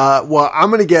 Well,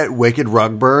 I'm gonna get Wicked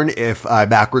Rug Burn if I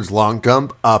backwards long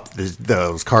jump up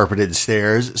those carpeted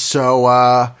stairs. So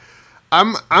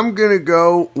I'm gonna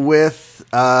go with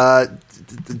the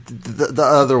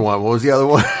other one. What was the other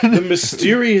one? The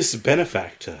mysterious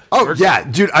benefactor. Oh yeah,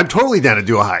 dude, I'm totally down to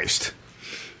do a heist.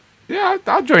 Yeah,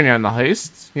 I'll join you on the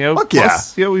heist. You know, Fuck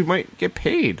plus, we might get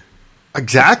paid.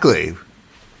 Exactly.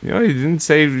 You know, he didn't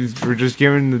say we're just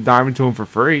giving the diamond to him for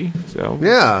free. So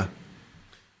Yeah.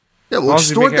 Yeah, as we'll long as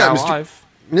we extort make it that, out Mr. alive.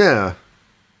 Yeah.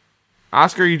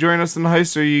 Oscar, you join us in the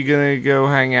heist, or are you gonna go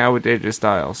hang out with AJ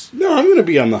Styles? No, I'm going to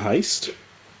be on the heist.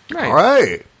 Nice. All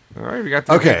right. All right, we got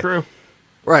the Okay. crew.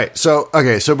 Right. So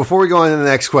before we go on to the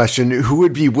next question, who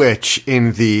would be which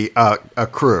in the a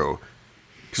crew?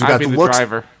 Because I'd be the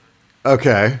driver.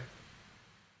 Okay.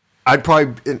 I'd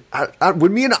probably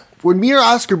would me or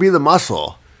Oscar be the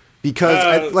muscle?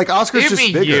 Because Oscar's It'd just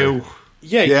be bigger. you.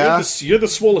 Yeah, Yeah? you're the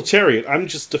swoletariat. I'm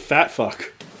just a fat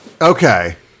fuck.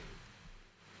 Okay.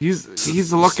 He's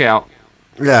the lookout.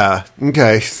 Yeah.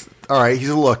 Okay. All right. He's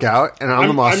a lookout, and I'm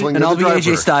the muscle, And you're I'll the be driver.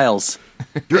 AJ Styles.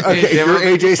 You're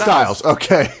AJ Styles.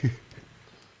 Okay.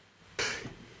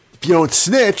 If you don't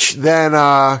snitch, then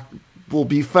we'll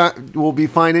be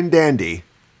fine and dandy.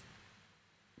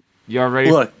 You all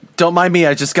ready? Look, don't mind me.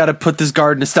 I just got to put this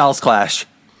guard in a Styles clash.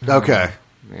 Okay.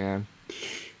 Man.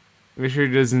 Make sure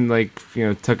he doesn't,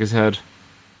 tuck his head.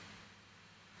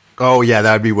 Oh yeah,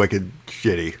 that'd be wicked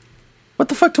shitty. What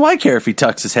the fuck do I care if he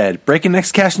tucks his head? Breaking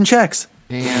necks, cashing checks.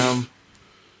 Damn.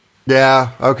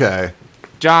 Yeah. Okay.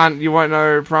 John, you want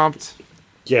another prompt?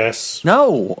 Yes.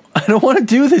 No, I don't want to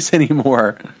do this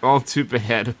anymore. All too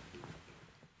bad.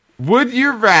 Would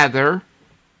you rather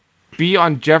be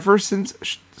on Jefferson's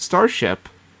starship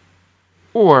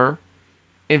or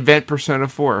invent Persona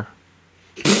 4?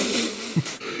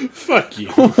 Fuck you.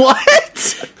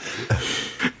 What?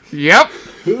 Yep.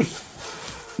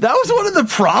 That was one of the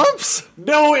prompts?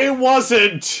 No, it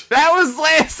wasn't. That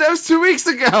was 2 weeks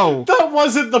ago. That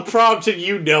wasn't the prompt, and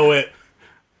you know it.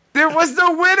 There was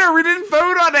no winner. We didn't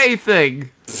vote on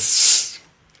anything. So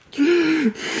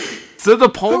the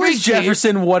poll Who is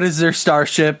Jefferson? What is their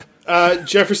starship?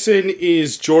 Jefferson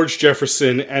is George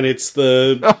Jefferson, and it's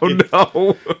the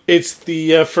no. it's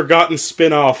the forgotten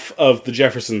spin-off of the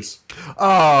Jeffersons.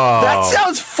 Oh. That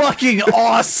sounds fucking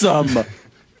awesome.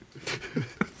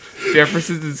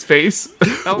 Jefferson's in space.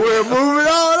 We're moving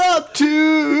on up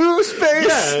to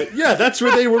space. Yeah, that's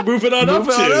where they were moving on up Move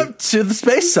on to. up to the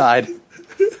space side.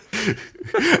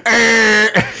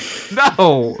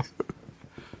 No.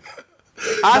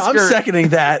 I'm seconding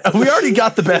that. We already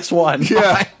got the best one.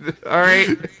 Yeah. All right.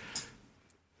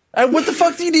 And what the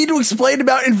fuck do you need to explain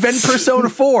about Invent Persona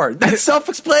 4? That's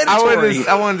self-explanatory.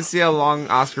 I wanted to see how long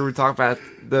Oscar would talk about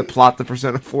the plot to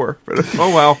Persona 4. But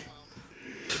oh well.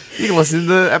 You can listen to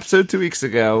the episode 2 weeks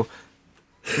ago.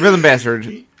 Rhythm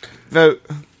Bastard. Vote.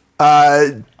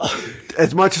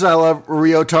 As much as I love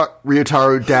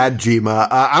Ryotaro Dad-jima,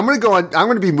 I'm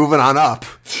gonna be moving on up.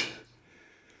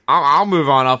 I'll move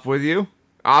on up with you.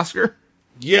 Oscar?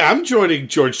 Yeah, I'm joining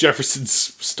George Jefferson's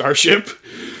starship.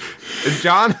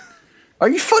 John? Are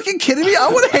you fucking kidding me? I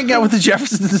want to hang out with the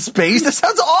Jeffersons in space. That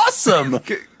sounds awesome.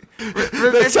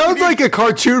 That sounds like a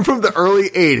cartoon from the early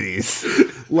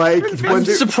 80s. Like when I'm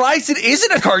they- surprised it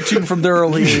isn't a cartoon from the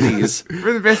early 80s.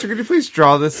 Rhythm Bastard, could you please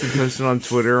draw this and post it on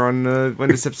Twitter on when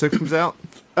this episode comes out?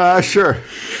 Sure.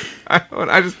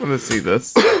 I just want to see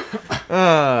this.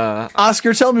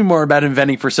 Oscar, tell me more about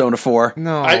inventing Persona 4.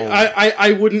 No.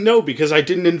 I wouldn't know because I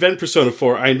didn't invent Persona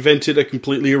 4. I invented a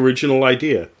completely original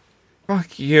idea.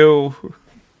 Fuck you.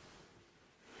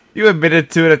 You admitted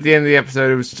to it at the end of the episode.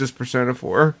 It was just Persona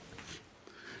 4.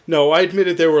 No, I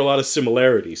admitted there were a lot of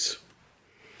similarities.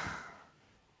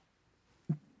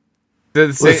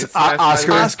 Listen,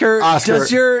 Oscar,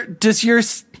 does your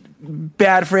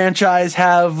bad franchise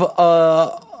have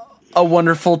a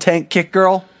wonderful tank kick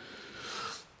girl?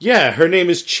 Yeah, her name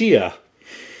is Chia.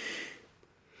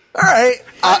 All right,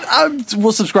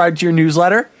 we'll subscribe to your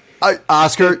newsletter.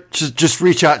 Oscar, just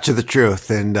reach out to the truth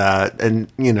and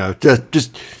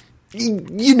just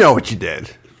you know what you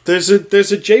did. There's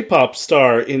a J-pop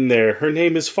star in there. Her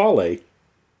name is Fale.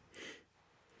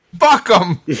 Fuck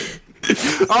them!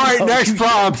 All right, next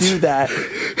prompt. Do that.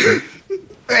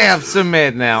 I'm so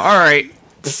mad now. All right.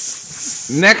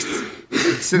 Next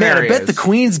scenario. Man, I bet the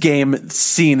Queen's game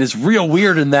scene is real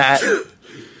weird in that.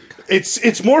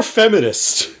 It's more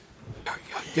feminist.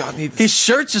 Y'all need to, His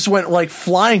shirt just went like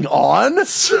flying on.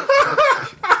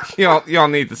 y'all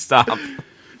need to stop.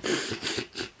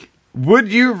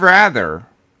 Would you rather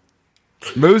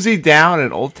mosey down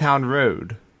an Old Town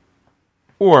Road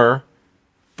or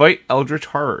fight Eldritch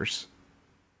Horrors?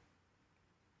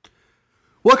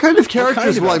 What kind of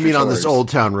characters of will I meet on this Eldritch Old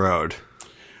Town Road?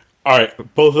 All right,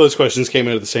 both of those questions came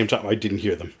in at the same time. I didn't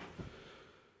hear them.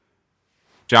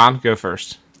 John, go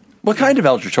first. What kind of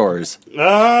Eldritch Horrors?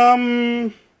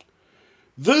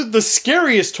 The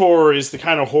scariest horror is the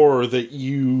kind of horror that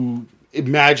you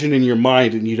imagine in your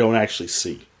mind and you don't actually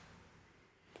see.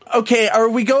 Okay, are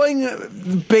we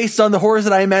going based on the horrors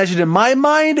that I imagine in my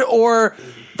mind, or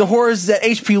the horrors that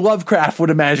H.P. Lovecraft would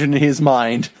imagine in his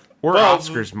mind? Or Well,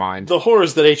 Oscar's mind. The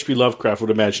horrors that H.P. Lovecraft would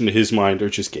imagine in his mind are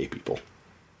just gay people.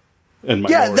 And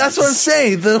Yeah, minorities. that's what I'm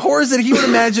saying. The horrors that he would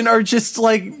imagine are just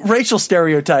like racial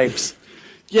stereotypes.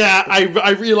 Yeah, I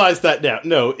realize that now.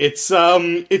 No, it's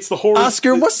the horrors.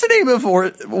 Oscar, what's the name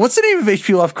of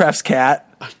H.P. Lovecraft's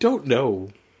cat? I don't know.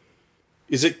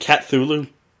 Is it Cthulhu?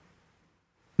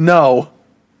 No.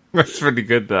 That's pretty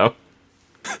good, though.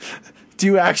 Do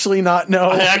you actually not know?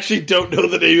 I actually don't know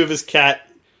the name of his cat.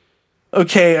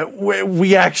 Okay,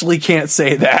 we actually can't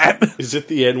say that. Is it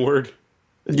the N-word?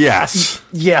 Yes.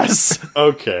 Yes,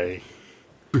 Okay.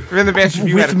 We're the best.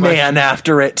 You had with a question. man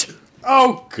after it.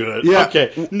 Oh, good. Yeah.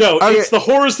 Okay. No, Okay. it's the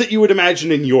horrors that you would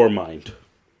imagine in your mind.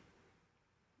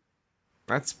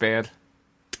 That's bad. What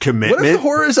if Commitment. the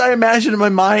horrors I imagine in my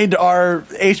mind are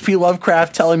H.P.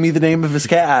 Lovecraft telling me the name of his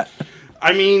cat?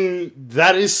 I mean,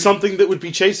 that is something that would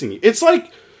be chasing you. It's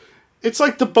like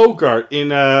the Bogart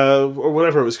in or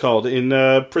whatever it was called in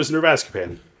Prisoner of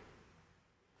Azkaban.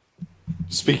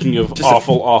 Speaking of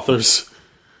awful authors.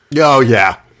 Oh,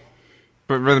 yeah.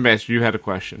 But Rhythm Master, you had a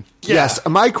question. Yes,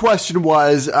 my question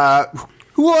was,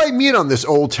 who will I meet on this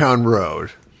Old Town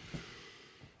Road?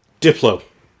 Diplo.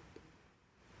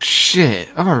 Shit.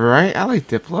 All right. I like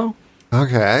Diplo.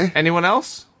 Okay. Anyone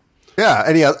else? Yeah,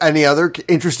 any other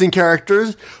interesting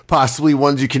characters? Possibly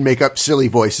ones you can make up silly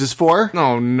voices for?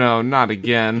 No, not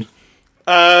again.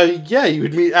 Yeah, you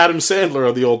would meet Adam Sandler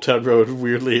on the Old Town Road,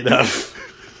 weirdly enough.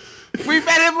 We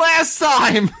met him last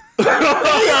time.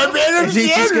 Is he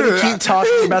just going to keep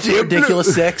talking about the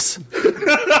ridiculous six?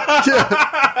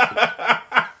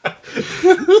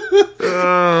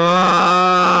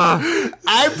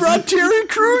 I brought Terry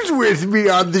Crews with me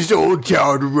on this Old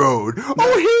Town Road.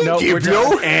 Oh, hey, No, we're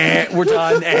Diplo. done. We're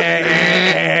done.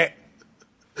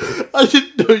 I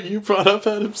didn't know you brought up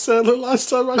Adam Sandler last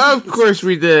time. Of course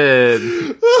we did.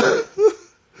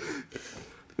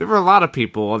 There were a lot of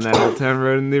people on that Old Town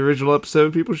Road in the original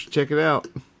episode. People should check it out.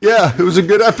 Yeah, it was a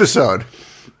good episode.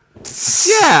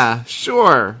 Yeah,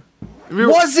 sure.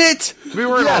 Was it? We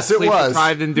weren't Yes, all it sleep was.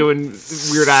 deprived and doing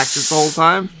weird accents the whole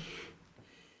time.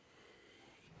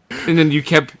 And then you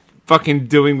kept fucking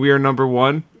doing We're Number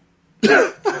One. Which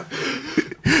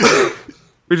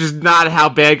is not how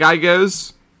Bad Guy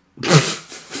goes.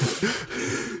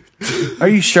 Are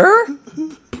you sure?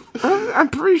 I'm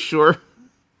pretty sure.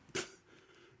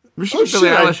 We should get Billie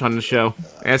shit, Eilish on the show.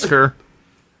 Ask her.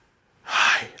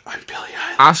 Hi, I'm Billie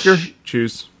Eilish. Oscar,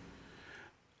 choose.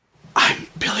 I'm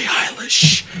Billie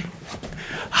Eilish.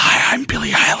 Hi, I'm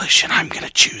Billie Eilish, and I'm gonna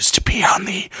choose to be on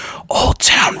the Old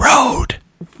Town Road.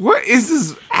 What is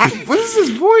this? What is this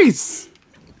voice?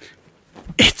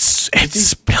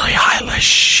 It's Billie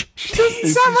Eilish. Doesn't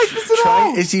sound like this at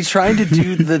all. Is he trying to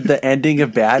do the ending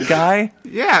of Bad Guy?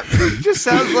 Yeah, it just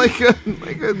sounds like a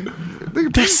pretty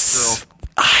This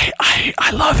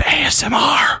I love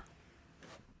ASMR.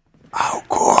 Oh,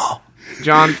 cool.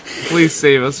 John, please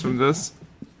save us from this.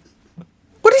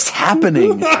 What is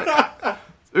happening?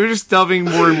 We're just delving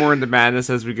more and more into madness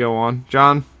as we go on.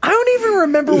 John, I don't even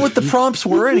remember what the prompts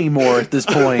were anymore at this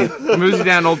point. mosey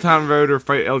down Old Town Road or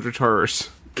fight Eldritch Horrors.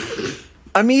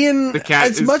 I mean, The cat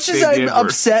as is much as Baby I'm Edward.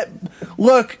 upset,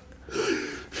 look,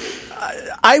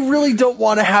 I really don't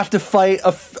want to have to fight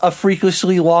a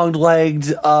freakishly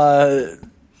long-legged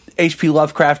H.P.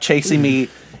 Lovecraft chasing me,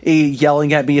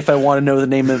 yelling at me if I want to know the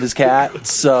name of his cat.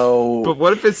 So, But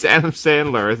what if it's Adam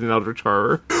Sandler as an Eldritch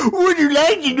Horror? Would you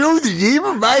like to know the name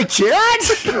of my cat?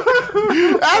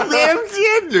 I'm Adam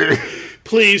Sandler.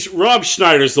 Please, Rob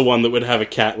Schneider's the one that would have a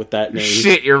cat with that name.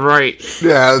 Shit, you're right.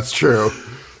 Yeah, that's true.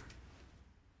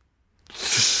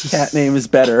 cat name is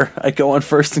better. I go on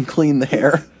first and clean the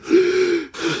hair.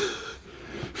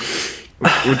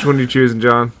 Which one are you choosing,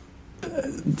 John?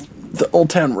 The Old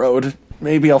Town Road.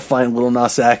 Maybe I'll find Little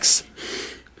Nas X.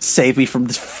 Save me from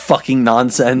this fucking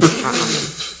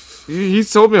nonsense. He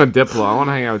sold me on Diplo. I want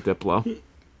to hang out with Diplo.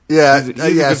 Yeah, He's a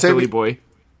good same. Philly boy.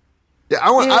 Yeah,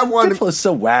 I want. Diplo's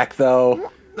so whack, though.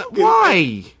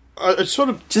 Why? Sort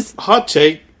of Just- hot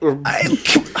take.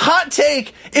 Hot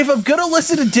take. If I'm gonna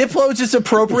listen to Diplo just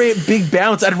appropriate Big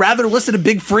Bounce, I'd rather listen to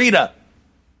Big Frida.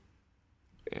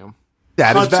 Damn.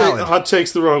 That is valid. Hot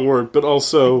take's the wrong word, but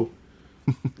also,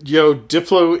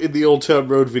 Diplo in the Old Town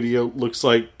Road video looks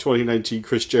like 2019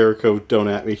 Chris Jericho. Don't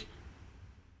at me.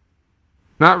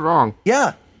 Not wrong.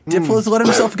 Yeah, Diplo's let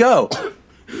himself go.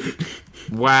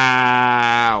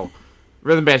 Wow.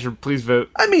 Rhythm Bastard, please vote.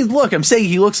 I mean, look, I'm saying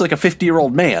he looks like a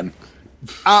 50-year-old man.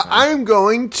 I'm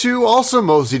going to also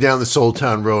mosey down the Soul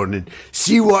Town Road and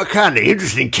see what kind of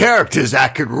interesting characters I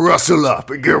could rustle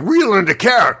up and get real into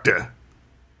character.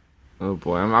 Oh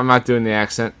boy, I'm not doing the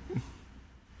accent.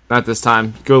 Not this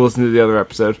time. Go listen to the other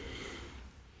episode.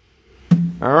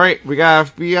 All right, we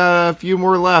got a few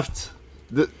more left.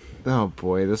 Oh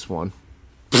boy, this one.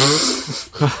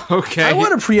 Okay. I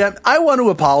want to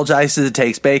apologize to the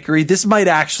Takes Bakery. This might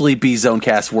actually be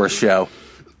Zonecast's worst show.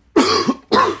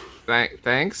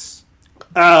 Thanks.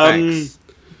 This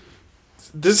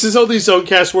is only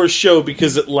Zonecast's worst show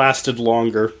because it lasted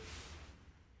longer.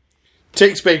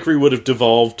 Takes Bakery would have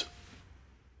devolved.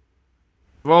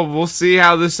 Well, we'll see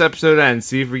how this episode ends.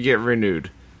 See if we get renewed.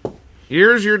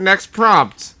 Here's your next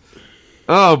prompt.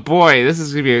 Oh boy, this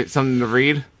is gonna be something to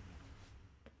read.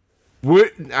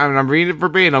 I'm reading it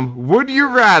verbatim. Would you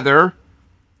rather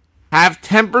have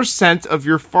 10% of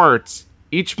your farts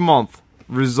each month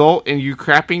result in you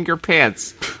crapping your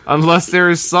pants unless there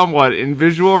is someone in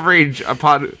visual range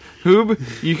upon whom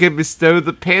you can bestow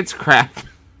the pants crap?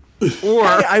 Or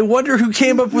I wonder who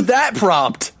came up with that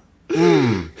prompt.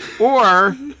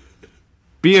 Or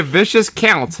be a vicious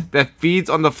count that feeds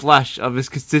on the flesh of his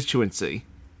constituency.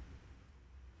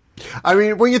 I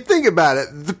mean, when you think about it,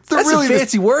 they're That's really some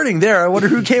fancy wording there. I wonder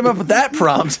who came up with that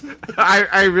prompt.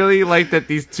 I really like that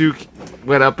these two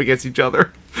went up against each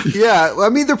other. yeah. I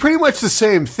mean, they're pretty much the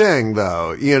same thing,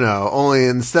 though. Only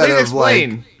instead Please of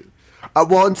explain.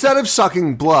 instead of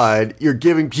sucking blood, you're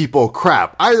giving people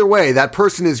crap. Either way, that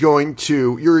person is going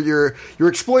to you're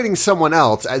exploiting someone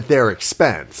else at their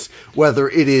expense, whether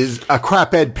it is a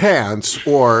craphead pants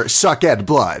or suckhead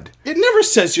blood. It never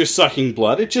says you're sucking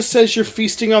blood. It just says you're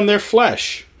feasting on their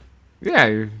flesh. Yeah,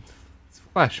 it's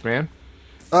flesh, man.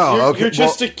 Oh, You're, okay. you're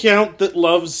just a count that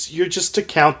loves. You're just a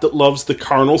count that loves the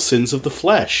carnal sins of the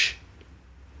flesh.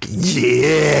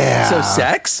 Yeah. So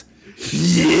sex?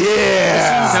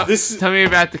 Yeah. Tell me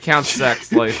about the Count's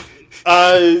sex life.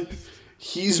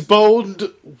 He's boned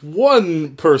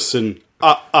one person.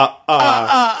 Wow,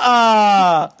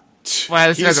 this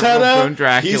guy's He's a had real bone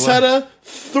Dracula. he's had a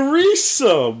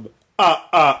threesome.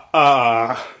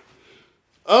 A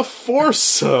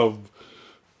foursome.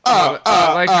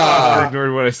 I like how I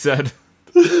ignored what I said.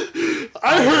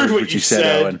 I heard what you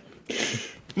said. Owen.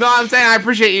 No, I'm saying I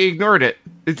appreciate you ignored it.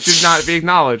 It should not be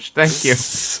acknowledged. Thank you.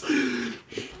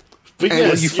 But And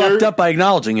yes, You you're- fucked up by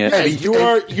acknowledging it.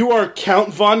 You are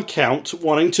Count Von Count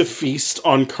wanting to feast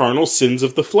on carnal sins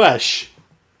of the flesh.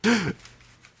 Okay.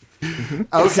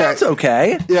 That's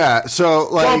okay. Yeah. So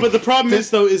like. Well, but the problem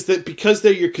is that because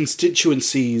they're your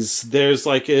constituencies, there's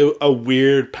like a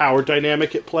weird power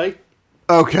dynamic at play.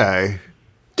 Okay.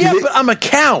 Yeah, but I'm a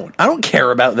count. I don't care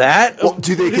about that. Well,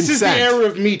 do they This is the consent? era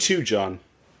of Me Too, John.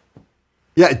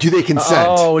 Yeah. Do they consent?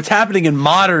 Oh, it's happening in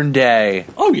modern day.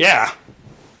 Oh yeah.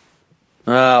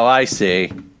 Oh, I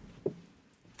see.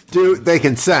 Do they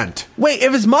consent? Wait,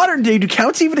 if it's modern day, do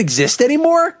counts even exist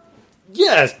anymore?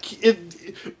 Yeah,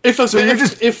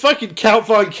 if fucking Count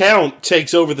Von Count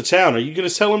takes over the town, are you going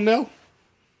to tell him no?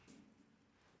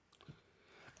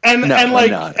 And No, and I'm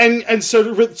like not. and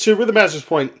so to Rhythm Master's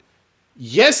point,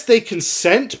 yes, they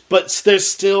consent, but there's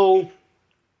still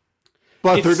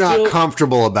But It's they're not still-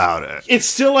 comfortable about it. it's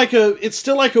still like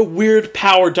a weird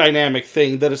power dynamic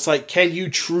thing that it's like, can you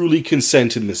truly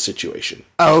consent in this situation?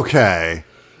 Okay.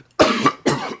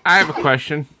 I have a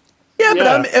question. Yeah, Yeah.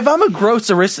 but if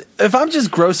I'm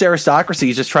just gross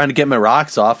aristocracy, just trying to get my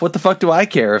rocks off, what the fuck do I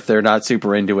care if they're not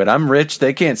super into it? I'm rich;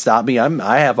 they can't stop me.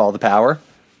 I have all the power.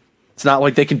 It's not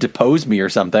like they can depose me or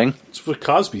something. That's what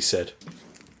Cosby said.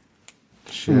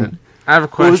 Shit. I have a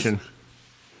question.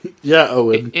 Yeah,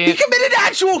 Owen. He committed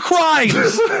actual crimes.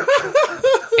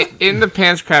 In the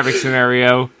pants crapping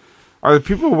scenario, are the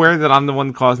people aware that I'm the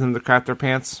one causing them to crap their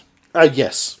pants?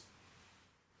 Yes.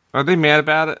 Are they mad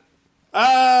about it?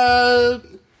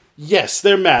 Yes,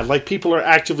 they're mad. Like, people are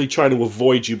actively trying to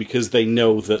avoid you because they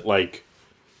know that, like,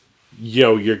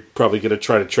 you're probably going to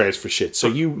try to transfer shit. So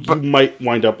you might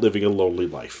wind up living a lonely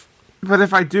life. But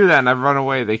if I do that and I run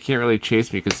away, they can't really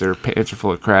chase me because their pants are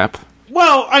full of crap.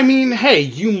 Well, I mean, hey,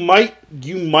 you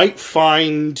might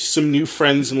find some new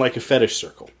friends in like a fetish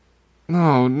circle.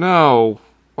 No.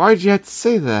 Why'd you have to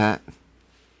say that?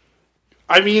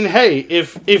 I mean, hey,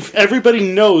 if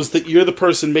everybody knows that you're the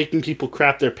person making people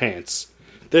crap their pants,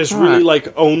 there's really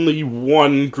like only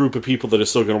one group of people that are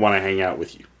still going to want to hang out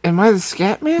with you. Am I the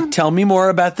scat man? Tell me more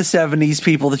about the 70s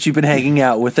people that you've been hanging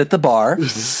out with at the bar.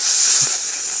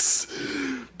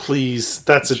 Please,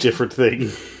 that's a different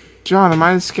thing. John, am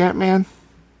I the scat man?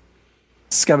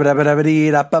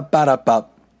 Scabba-dabba-dabba-dee-da-ba-ba-da-ba.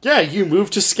 Yeah, you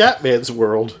moved to Scatman's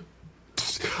world.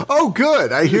 Oh,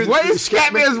 good. I hear What is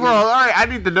Scatman's world? All right, I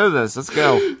need to know this. Let's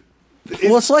go.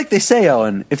 Well, it's like they say,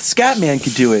 Owen, if Scatman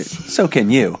could do it, so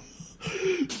can you.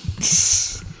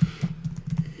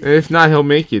 If not, he'll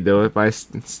make you do it by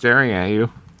staring at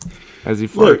you as he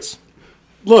flirts.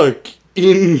 Look,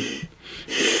 in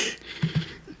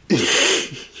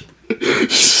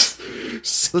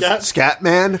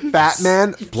Scatman,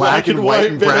 Batman, black and white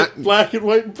and brown. Black and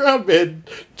white and brown man.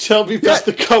 Tell me about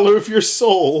the color of your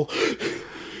soul.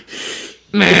 If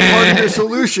part of your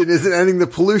solution isn't ending the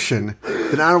pollution,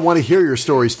 then I don't want to hear your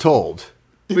stories told.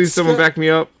 Please, someone back me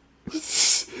up.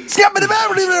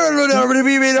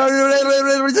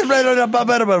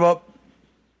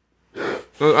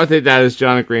 Well, I think that is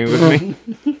John agreeing with me.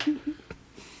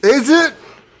 Is it?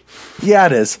 Yeah,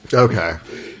 it is. Okay.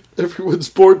 Everyone's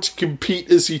born to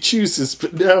compete as he chooses,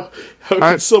 but now how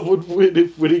can someone win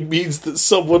if winning means that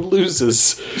someone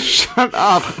loses? Shut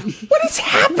up. What is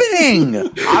happening?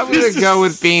 I'm going to go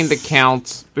with being the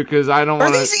Count because I don't Are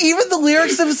want these even the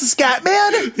lyrics of the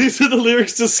Scatman? These are the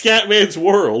lyrics to Scatman's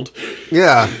World.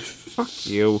 Yeah. Fuck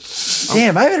you.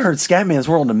 Damn, I haven't heard Scatman's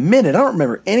World in a minute. I don't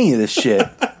remember any of this shit.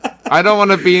 I don't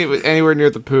want to be anywhere near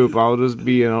the poop. I'll just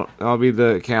be, I'll be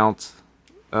the Count.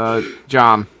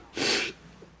 John.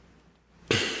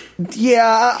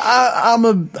 Yeah, I'm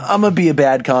a be a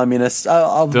bad communist.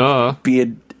 I'll be a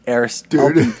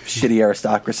shitty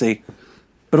aristocracy.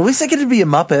 But at least I get to be a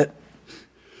Muppet.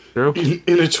 True.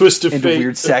 In a twist of into fate.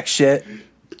 weird sex shit.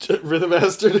 Rhythm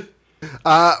Bastard.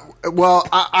 Well,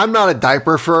 I'm not a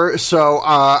diaper fur, so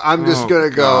I'm just gonna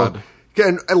go.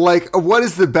 Like, what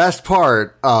is the best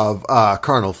part of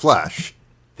carnal flesh?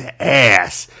 The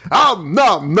ass.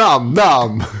 Nom nom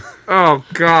nom. Oh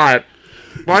God.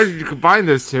 Why did you combine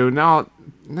those two? Now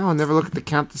I'll never look at the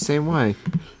Count the same way.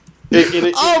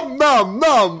 Nom nom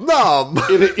nom.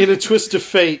 In a twist of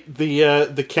fate,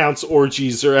 the Count's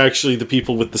orgies are actually the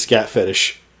people with the scat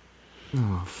fetish.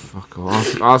 Oh fuck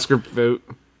off. Oscar vote.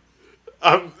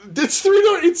 It's 3.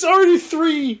 It's already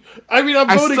 3. I mean, I'm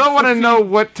voting. I still want to know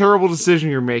what terrible decision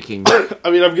you're making.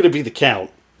 I mean, I'm going to be the Count.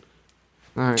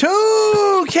 All right.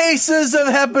 2 cases of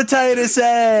hepatitis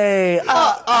A.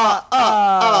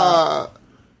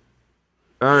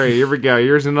 All right, here we go.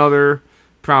 Here's another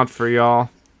prompt for y'all.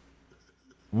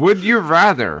 Would you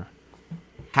rather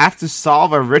have to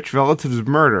solve a rich relative's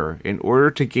murder in order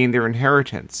to gain their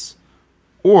inheritance,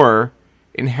 or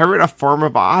inherit a farm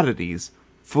of oddities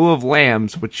full of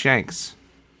lambs with shanks?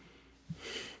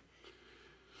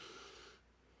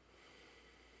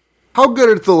 How good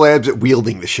are the lambs at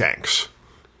wielding the shanks?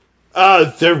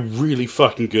 They're really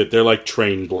fucking good. They're like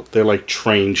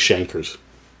trained shankers.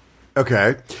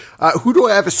 Okay. Who do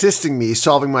I have assisting me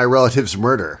solving my relative's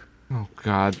murder? Oh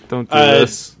God, don't do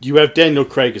this. You have Daniel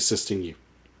Craig assisting you.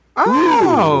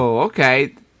 Oh,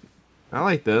 okay. I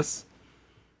like this.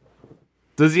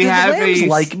 Does he have the lambs a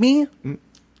like me?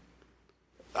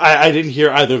 I didn't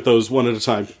hear either of those one at a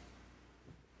time.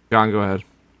 John, go ahead.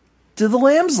 Do the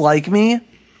lambs like me?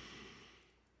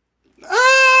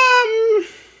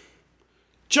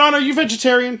 John, are you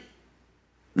vegetarian?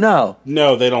 No.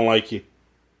 No, they don't like you.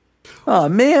 Oh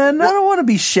man, I don't want to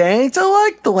be shanked. I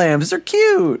like the lambs; they're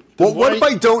cute. Well, what if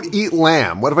I don't eat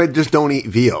lamb? What if I just don't eat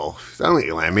veal? I don't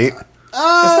eat lamb meat.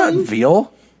 That's not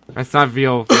veal. That's not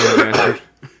veal.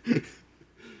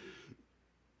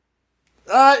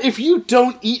 If you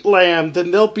don't eat lamb,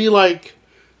 then they'll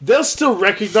still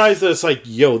recognize that it's like,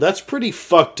 yo, that's pretty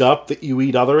fucked up that you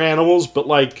eat other animals, but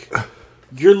like,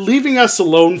 you're leaving us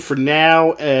alone for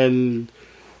now, and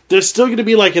they're still going to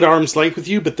be like at arm's length with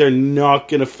you, but they're not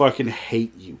going to fucking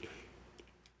hate you.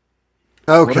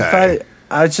 Okay. What if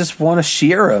I just want to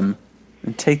shear them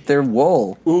and take their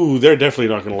wool? Ooh, they're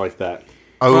definitely not going to like that.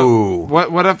 Oh.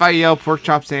 What if I yell pork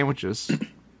chop sandwiches?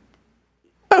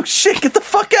 Oh shit, get the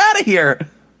fuck out of here!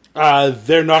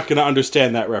 They're not going to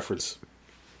understand that reference.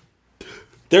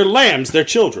 They're lambs, they're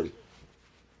children.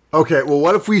 Okay, well,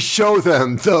 what if we show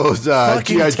them those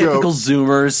Fucking G.I. Joe... typical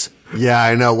Zoomers. Yeah,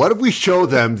 I know. What if we show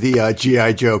them the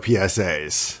G.I. Joe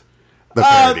PSAs? The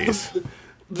parodies.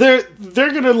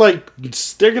 they're gonna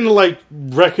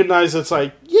recognize it's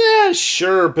like, yeah,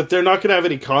 sure, but they're not gonna have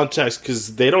any context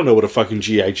because they don't know what a fucking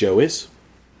GI Joe is.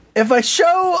 If I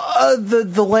show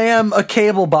the lamb a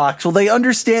cable box, will they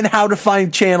understand how to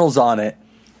find channels on it?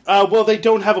 Well, they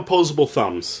don't have opposable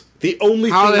thumbs. The only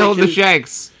How thing they hold the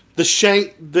shanks?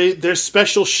 They're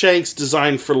special shanks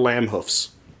designed for lamb hoofs.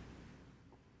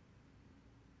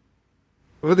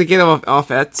 Will they get them off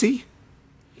Etsy?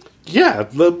 Yeah,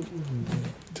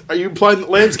 are you implying that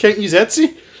lambs can't use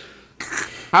Etsy?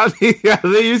 How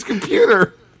do they use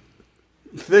computer?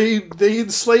 They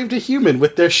enslaved a human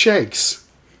with their shanks.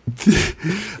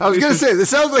 I was going to say, this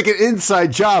sounds like an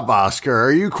inside job, Oscar.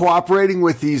 Are you cooperating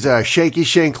with these shaky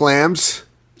shank lambs?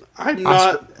 I'm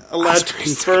not allowed to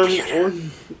confirm, or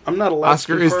I'm not allowed.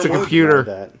 Oscar to is confirm the or computer.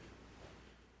 deny that.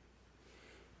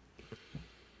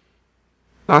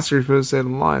 Oscar's supposed to say it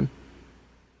in line.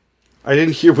 I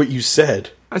didn't hear what you said.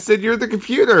 I said you're the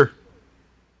computer.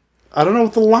 I don't know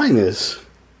what the line is.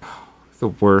 The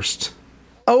worst.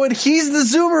 Oh, and he's the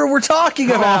Zoomer we're talking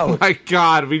about. Oh my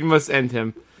god, we must end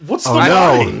him. What's the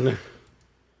no. line? You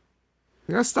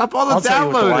gotta stop all the I'll tell you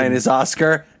what the downloading. line is,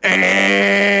 Oscar.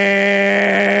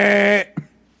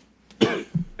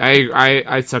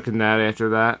 I suck in that after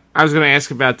that. I was gonna ask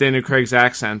about Daniel Craig's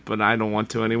accent, but I don't want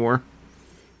to anymore.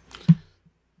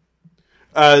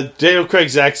 Daniel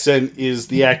Craig's accent is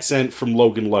the accent from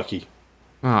Logan Lucky.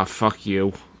 Ah, fuck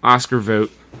you. Oscar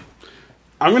vote.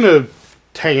 I'm gonna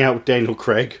hang out with Daniel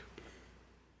Craig.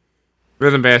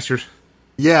 Rhythm bastard.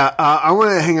 Yeah, I want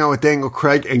to hang out with Daniel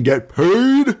Craig and get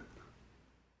paid.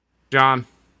 John.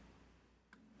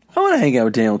 I want to hang out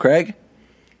with Daniel Craig.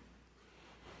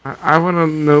 I want to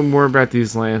know more about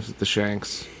these lambs with the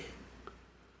shanks.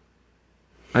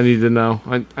 I need to know.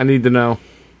 I need to know.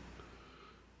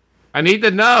 I need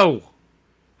to know.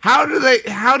 How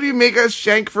do you make a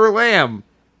shank for a lamb?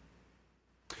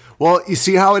 Well, you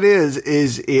see how it is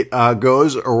it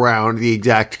goes around the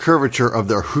exact curvature of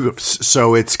their hoofs.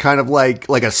 So it's kind of like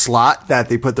a slot that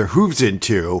they put their hooves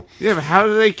into. Yeah, but how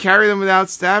do they carry them without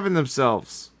stabbing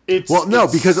themselves?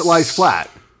 Because it lies flat.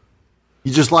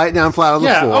 You just lie it down flat on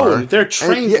the floor. Oh, they're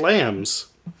trained lambs.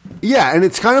 Yeah, and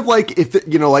it's kind of like if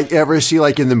like ever see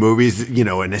like in the movies,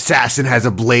 an assassin has a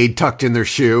blade tucked in their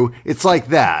shoe. It's like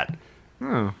that.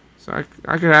 Oh, so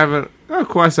I could have of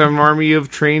course, I have an army of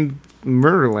trained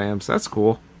murder lambs. That's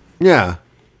cool. Yeah.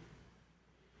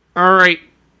 All right,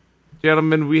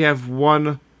 gentlemen, we have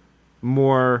one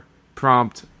more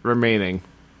prompt remaining.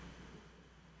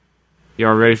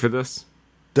 Y'all ready for this?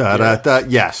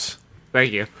 Yes.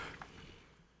 Thank you.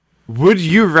 Would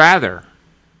you rather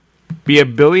be a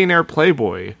billionaire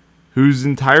playboy whose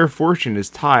entire fortune is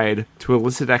tied to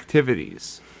illicit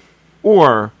activities,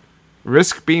 or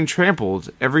risk being trampled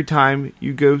every time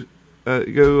you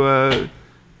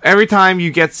every time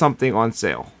you get something on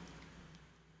sale?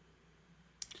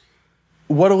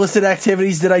 What illicit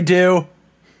activities did I do?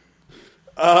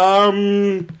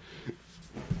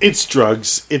 It's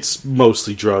drugs. It's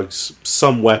mostly drugs.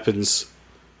 Some weapons.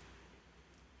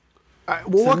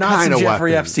 What Not kind some of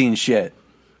Jeffrey weapon? Epstein shit.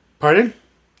 Pardon?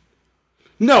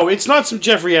 No, it's not some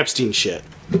Jeffrey Epstein shit.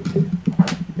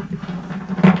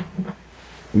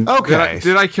 Okay.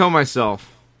 Did I kill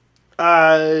myself?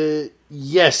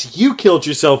 Yes, you killed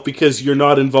yourself because you're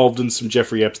not involved in some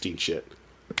Jeffrey Epstein shit.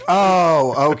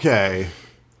 Oh, okay.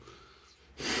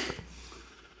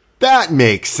 That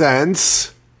makes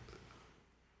sense.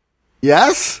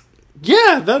 Yes?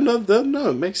 Yeah, no,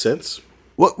 it makes sense.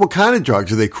 What kind of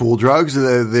drugs? Are they cool drugs or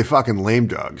are they fucking lame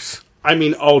drugs? I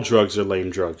mean, all drugs are lame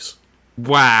drugs.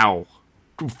 Wow.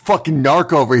 Fucking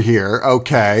narc over here.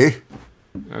 Okay.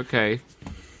 Okay.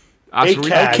 Hey, Oscar,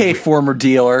 Cat. Okay, former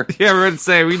dealer. yeah, we're gonna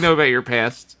say we know about your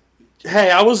past.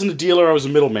 Hey, I wasn't a dealer, I was a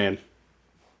middleman.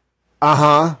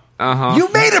 Uh-huh.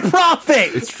 You made a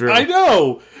profit! It's true. I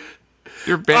know!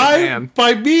 You're a bad man.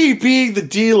 By me being the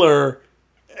dealer,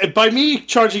 and by me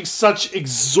charging such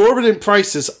exorbitant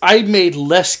prices, I made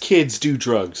less kids do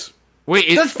drugs.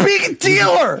 Wait, That's being a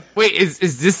dealer! is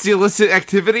this the illicit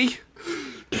activity?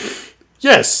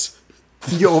 Yes.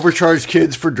 You overcharge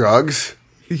kids for drugs?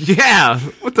 Yeah.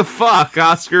 What the fuck,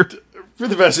 Oscar? For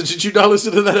the message, did you not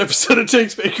listen to that episode of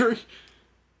Tank's Bakery?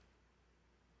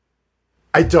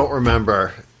 I don't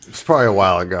remember. It's probably a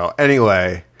while ago.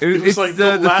 Anyway. It's like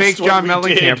the the fake last one John we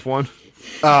Mellencamp did. one.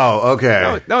 Oh,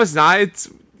 okay. No, it's not. It's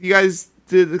you guys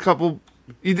did a couple.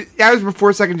 That was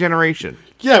before Second Generation.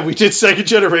 Yeah, we did Second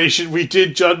Generation, we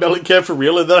did John Mellencamp for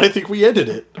real, and then I think we ended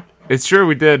it. It's true,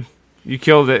 we did. You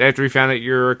killed it after we found out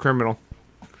you're a criminal.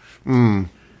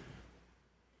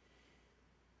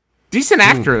 Decent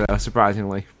actor, though,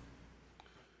 surprisingly.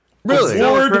 Really?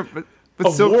 Still a Award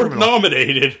but still Award criminal.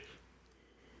 nominated.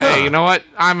 Hey, you know what?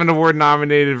 I'm an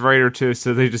award-nominated writer, too,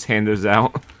 so they just hand those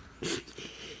out.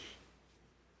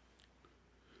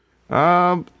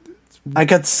 I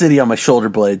got the city on my shoulder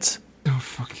blades. Oh,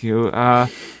 fuck you.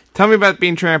 Tell me about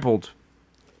being trampled.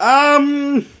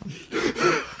 Tell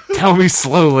me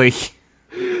slowly.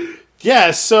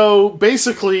 Yeah, so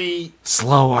basically,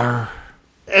 Slower.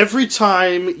 every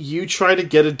time you try to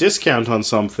get a discount on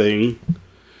something,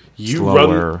 you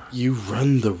Slower.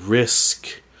 run the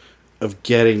risk of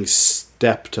getting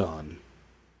stepped on.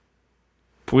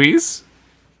 Please?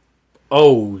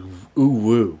 Oh, ooh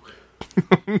woo.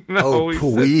 Oh, he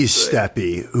please, said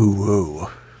Steppy. Ooh, ooh.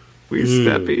 Please,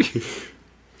 Steppy.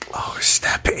 Oh,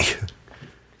 Steppy.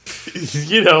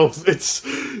 You know, it's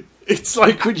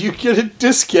like when you get a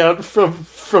discount from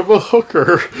a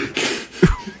hooker.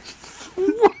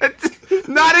 What?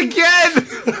 Not again!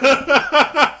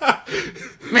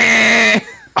 Meh.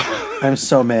 I'm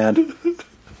so mad.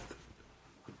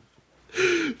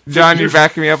 John, you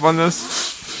backing me up on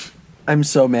this? I'm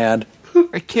so mad.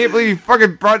 I can't believe you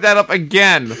fucking brought that up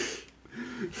again.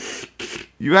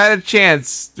 You had a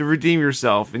chance to redeem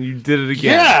yourself, and you did it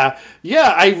again.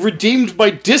 Yeah, I redeemed my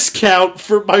discount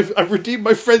I redeemed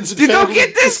my friends and You family. don't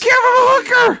get discount from a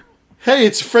hooker! Hey,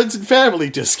 it's a friends and family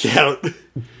discount.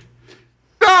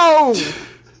 No!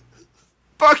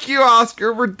 Fuck you,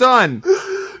 Oscar. We're done.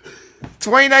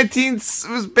 2019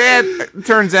 was bad, it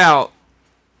turns out.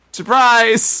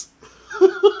 Surprise!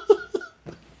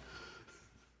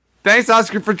 Thanks,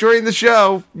 Oscar, for joining the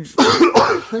show.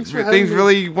 Thanks for having Things me.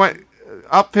 really went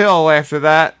uphill after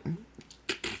that.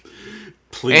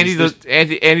 Please, Andy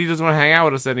doesn't want to hang out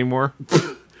with us anymore.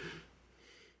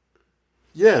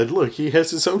 Yeah, look, he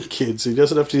has his own kids. He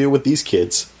doesn't have to deal with these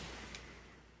kids.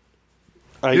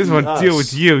 He doesn't want to deal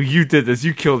with you. You did this.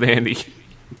 You killed Andy.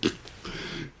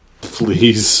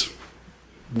 Please.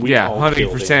 Yeah, all hunting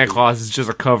killed for Santa Andy. Claus is just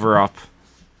a cover-up.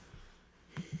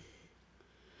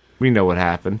 We know what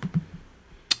happened.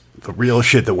 The real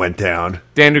shit that went down.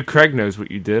 Daniel Craig knows what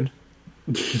you did.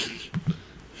 He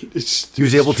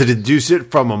was able to deduce it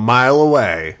from a mile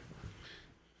away.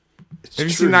 Have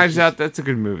you seen Knives Out? That's a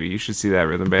good movie. You should see that,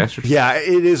 Rhythm Bastard. Yeah,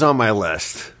 it is on my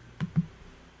list.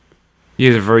 He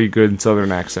has a very good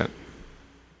Southern accent.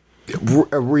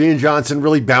 Rian Johnson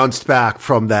really bounced back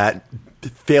from that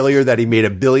failure that he made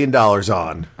 $1 billion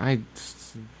on.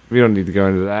 We don't need to go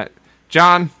into that.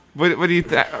 John, what do you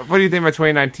think about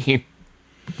 2019?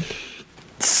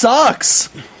 Sucks.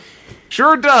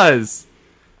 Sure does.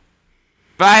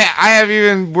 But I have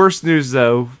even worse news,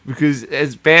 though, because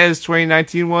as bad as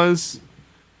 2019 was,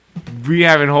 we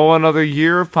have a whole another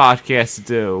year of podcasts to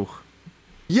do.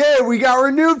 Yeah, we got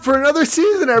renewed for another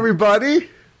season, everybody.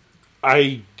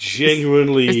 I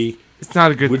genuinely... It's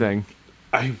not a good thing.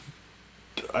 I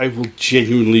will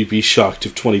genuinely be shocked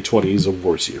if 2020 is a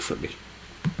worse year for me.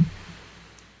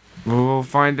 We'll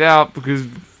find out because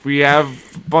we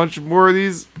have a bunch more of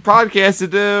these podcasts to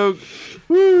do.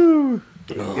 Woo!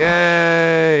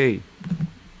 Yay!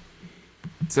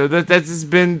 So that's just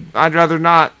been I'd Rather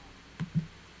Not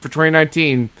for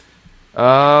 2019.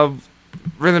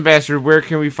 Rhythm Bastard, where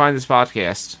can we find this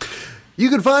podcast? You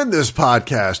can find this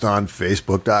podcast on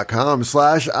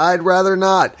Facebook.com/I'd Rather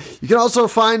Not. You can also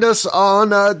find us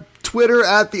on Twitter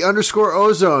at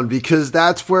 _Ozone because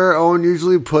that's where Owen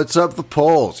usually puts up the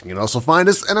polls. You can also find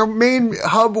us on our main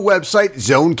hub website,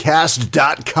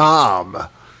 zonecast.com.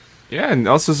 Yeah, and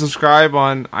also subscribe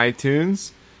on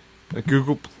iTunes,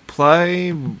 Google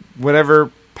Play,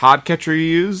 whatever podcatcher you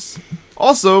use.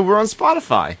 Also, we're on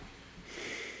Spotify.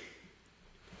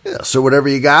 Yeah, so whatever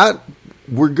you got,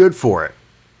 we're good for it.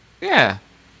 Yeah,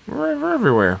 we're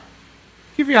everywhere.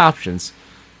 Give you options.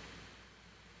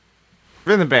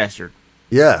 Rhythm Bastard.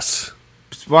 Yes.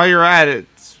 Just while you're at it,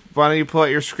 why don't you pull out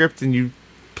your script and you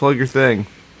plug your thing?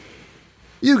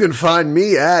 You can find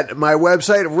me at my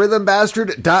website,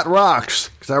 rhythmbastard.rocks,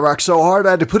 because I rock so hard I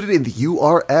had to put it in the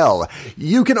URL.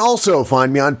 You can also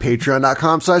find me on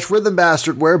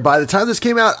patreon.com/rhythmbastard, where by the time this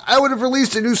came out, I would have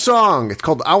released a new song. It's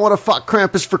called I Want to Fuck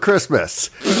Krampus for Christmas.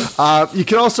 You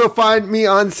can also find me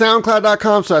on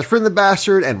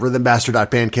soundcloud.com/rhythmbastard and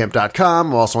rhythmbastard.bandcamp.com.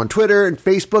 I'm also on Twitter and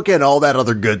Facebook and all that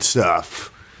other good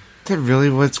stuff. Is that really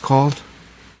what it's called?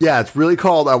 Yeah, it's really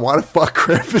called I Want to Fuck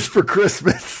Krampus for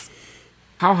Christmas.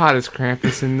 How hot is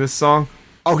Krampus in this song?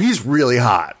 Oh, he's really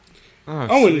hot.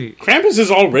 Oh, and sweet. Krampus is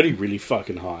already really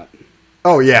fucking hot.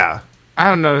 Oh, yeah. I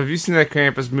don't know. Have you seen that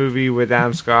Krampus movie with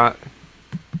Adam Scott?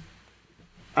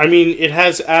 I mean, it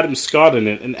has Adam Scott in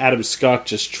it, and Adam Scott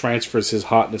just transfers his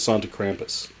hotness onto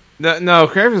Krampus. No,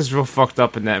 Krampus is real fucked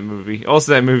up in that movie.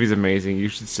 Also, that movie's amazing. You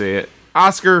should see it.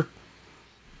 Oscar,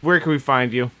 Where can we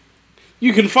find you?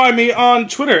 You can find me on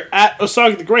Twitter at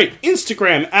Osaga the Great,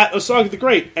 Instagram at Osaga the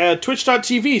Great,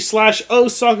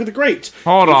 twitch.tv/Osaga the Great.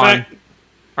 Hold In on. fact,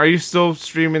 Are you still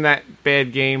streaming that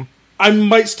bad game? I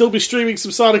might still be streaming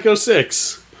some Sonic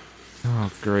 06.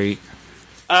 Oh, great.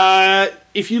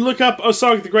 If you look up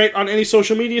Osaga the Great on any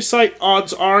social media site,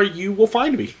 odds are you will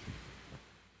find me.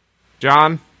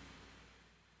 John?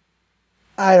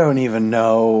 I don't even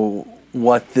know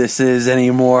what this is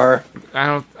anymore.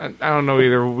 I don't know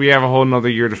either. We have a whole nother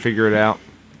year to figure it out.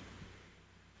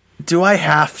 Do I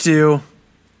have to?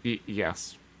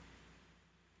 Yes.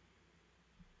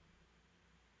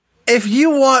 If you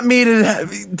want me to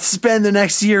spend the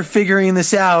next year figuring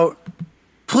this out,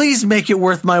 please make it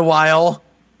worth my while.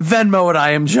 Venmo at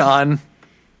I am John.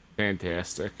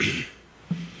 Fantastic.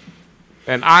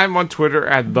 And I'm on Twitter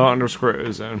at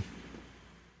 @the_ozone.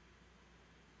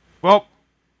 Well,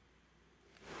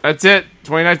 that's it.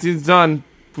 2019's done.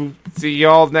 We'll see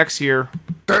y'all next year.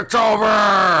 It's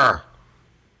over.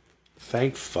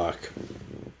 Thank fuck.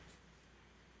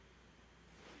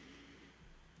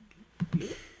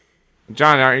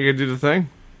 John, aren't you gonna do the thing?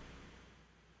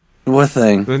 What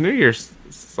thing? The New Year's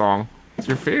song. It's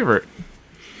your favorite.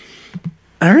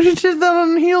 I already did that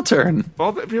on Heel Turn.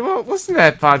 Well, people listen to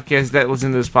that podcast that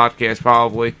listen to this podcast,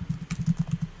 probably.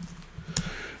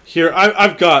 Here,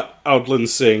 I've got Outland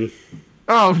Sing.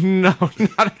 Oh, no,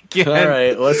 not again. All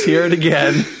right, let's hear it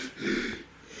again.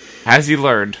 Has he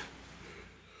learned?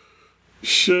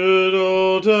 Should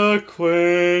old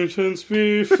acquaintance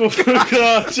be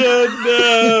forgotten?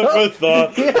 Never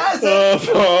thought He hasn't.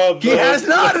 upon He has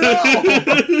not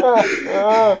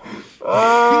at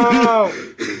all.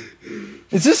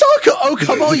 Is this all? Oh,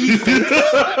 come on, you.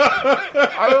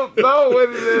 I don't know what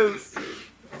it is.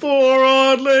 For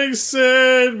Audling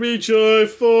send me joy,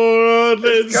 for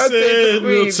Audling God save the send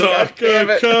we'll Queen, talk God damn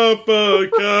a it. cup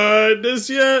of kindness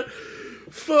yet.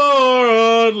 For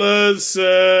Audling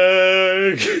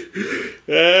sake,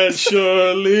 and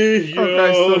surely Oh,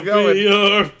 guys, still you'll going. be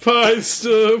your pine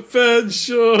stop, and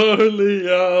surely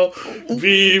I'll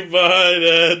be mine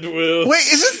and will. Wait,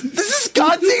 is this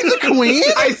God Save the Queen?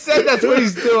 I said that's what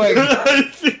he's doing. I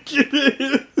think it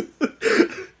is.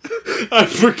 I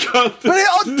forgot But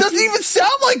it doesn't even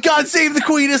sound like God Save the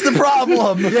Queen is the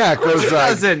problem. Yeah, because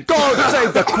doesn't. God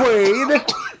save the Queen.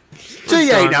 She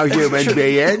ain't no human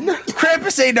being.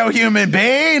 Krampus ain't no human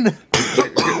being.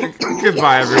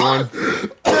 Goodbye, everyone.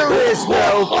 There is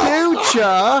no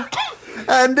future,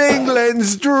 and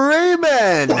England's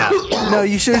dreaming. No,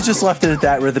 you should have just left it at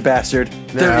that, We're the bastard.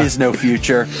 There Yeah. is no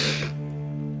future.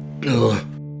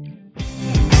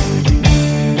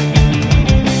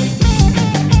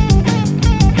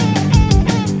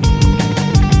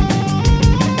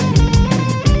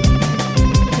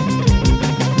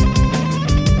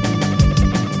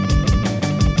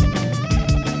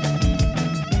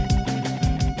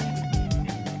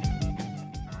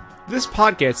 This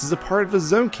podcast is a part of the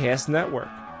Zonecast Network,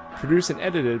 produced and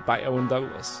edited by Owen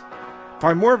Douglas.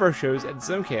 Find more of our shows at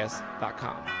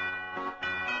zonecast.com.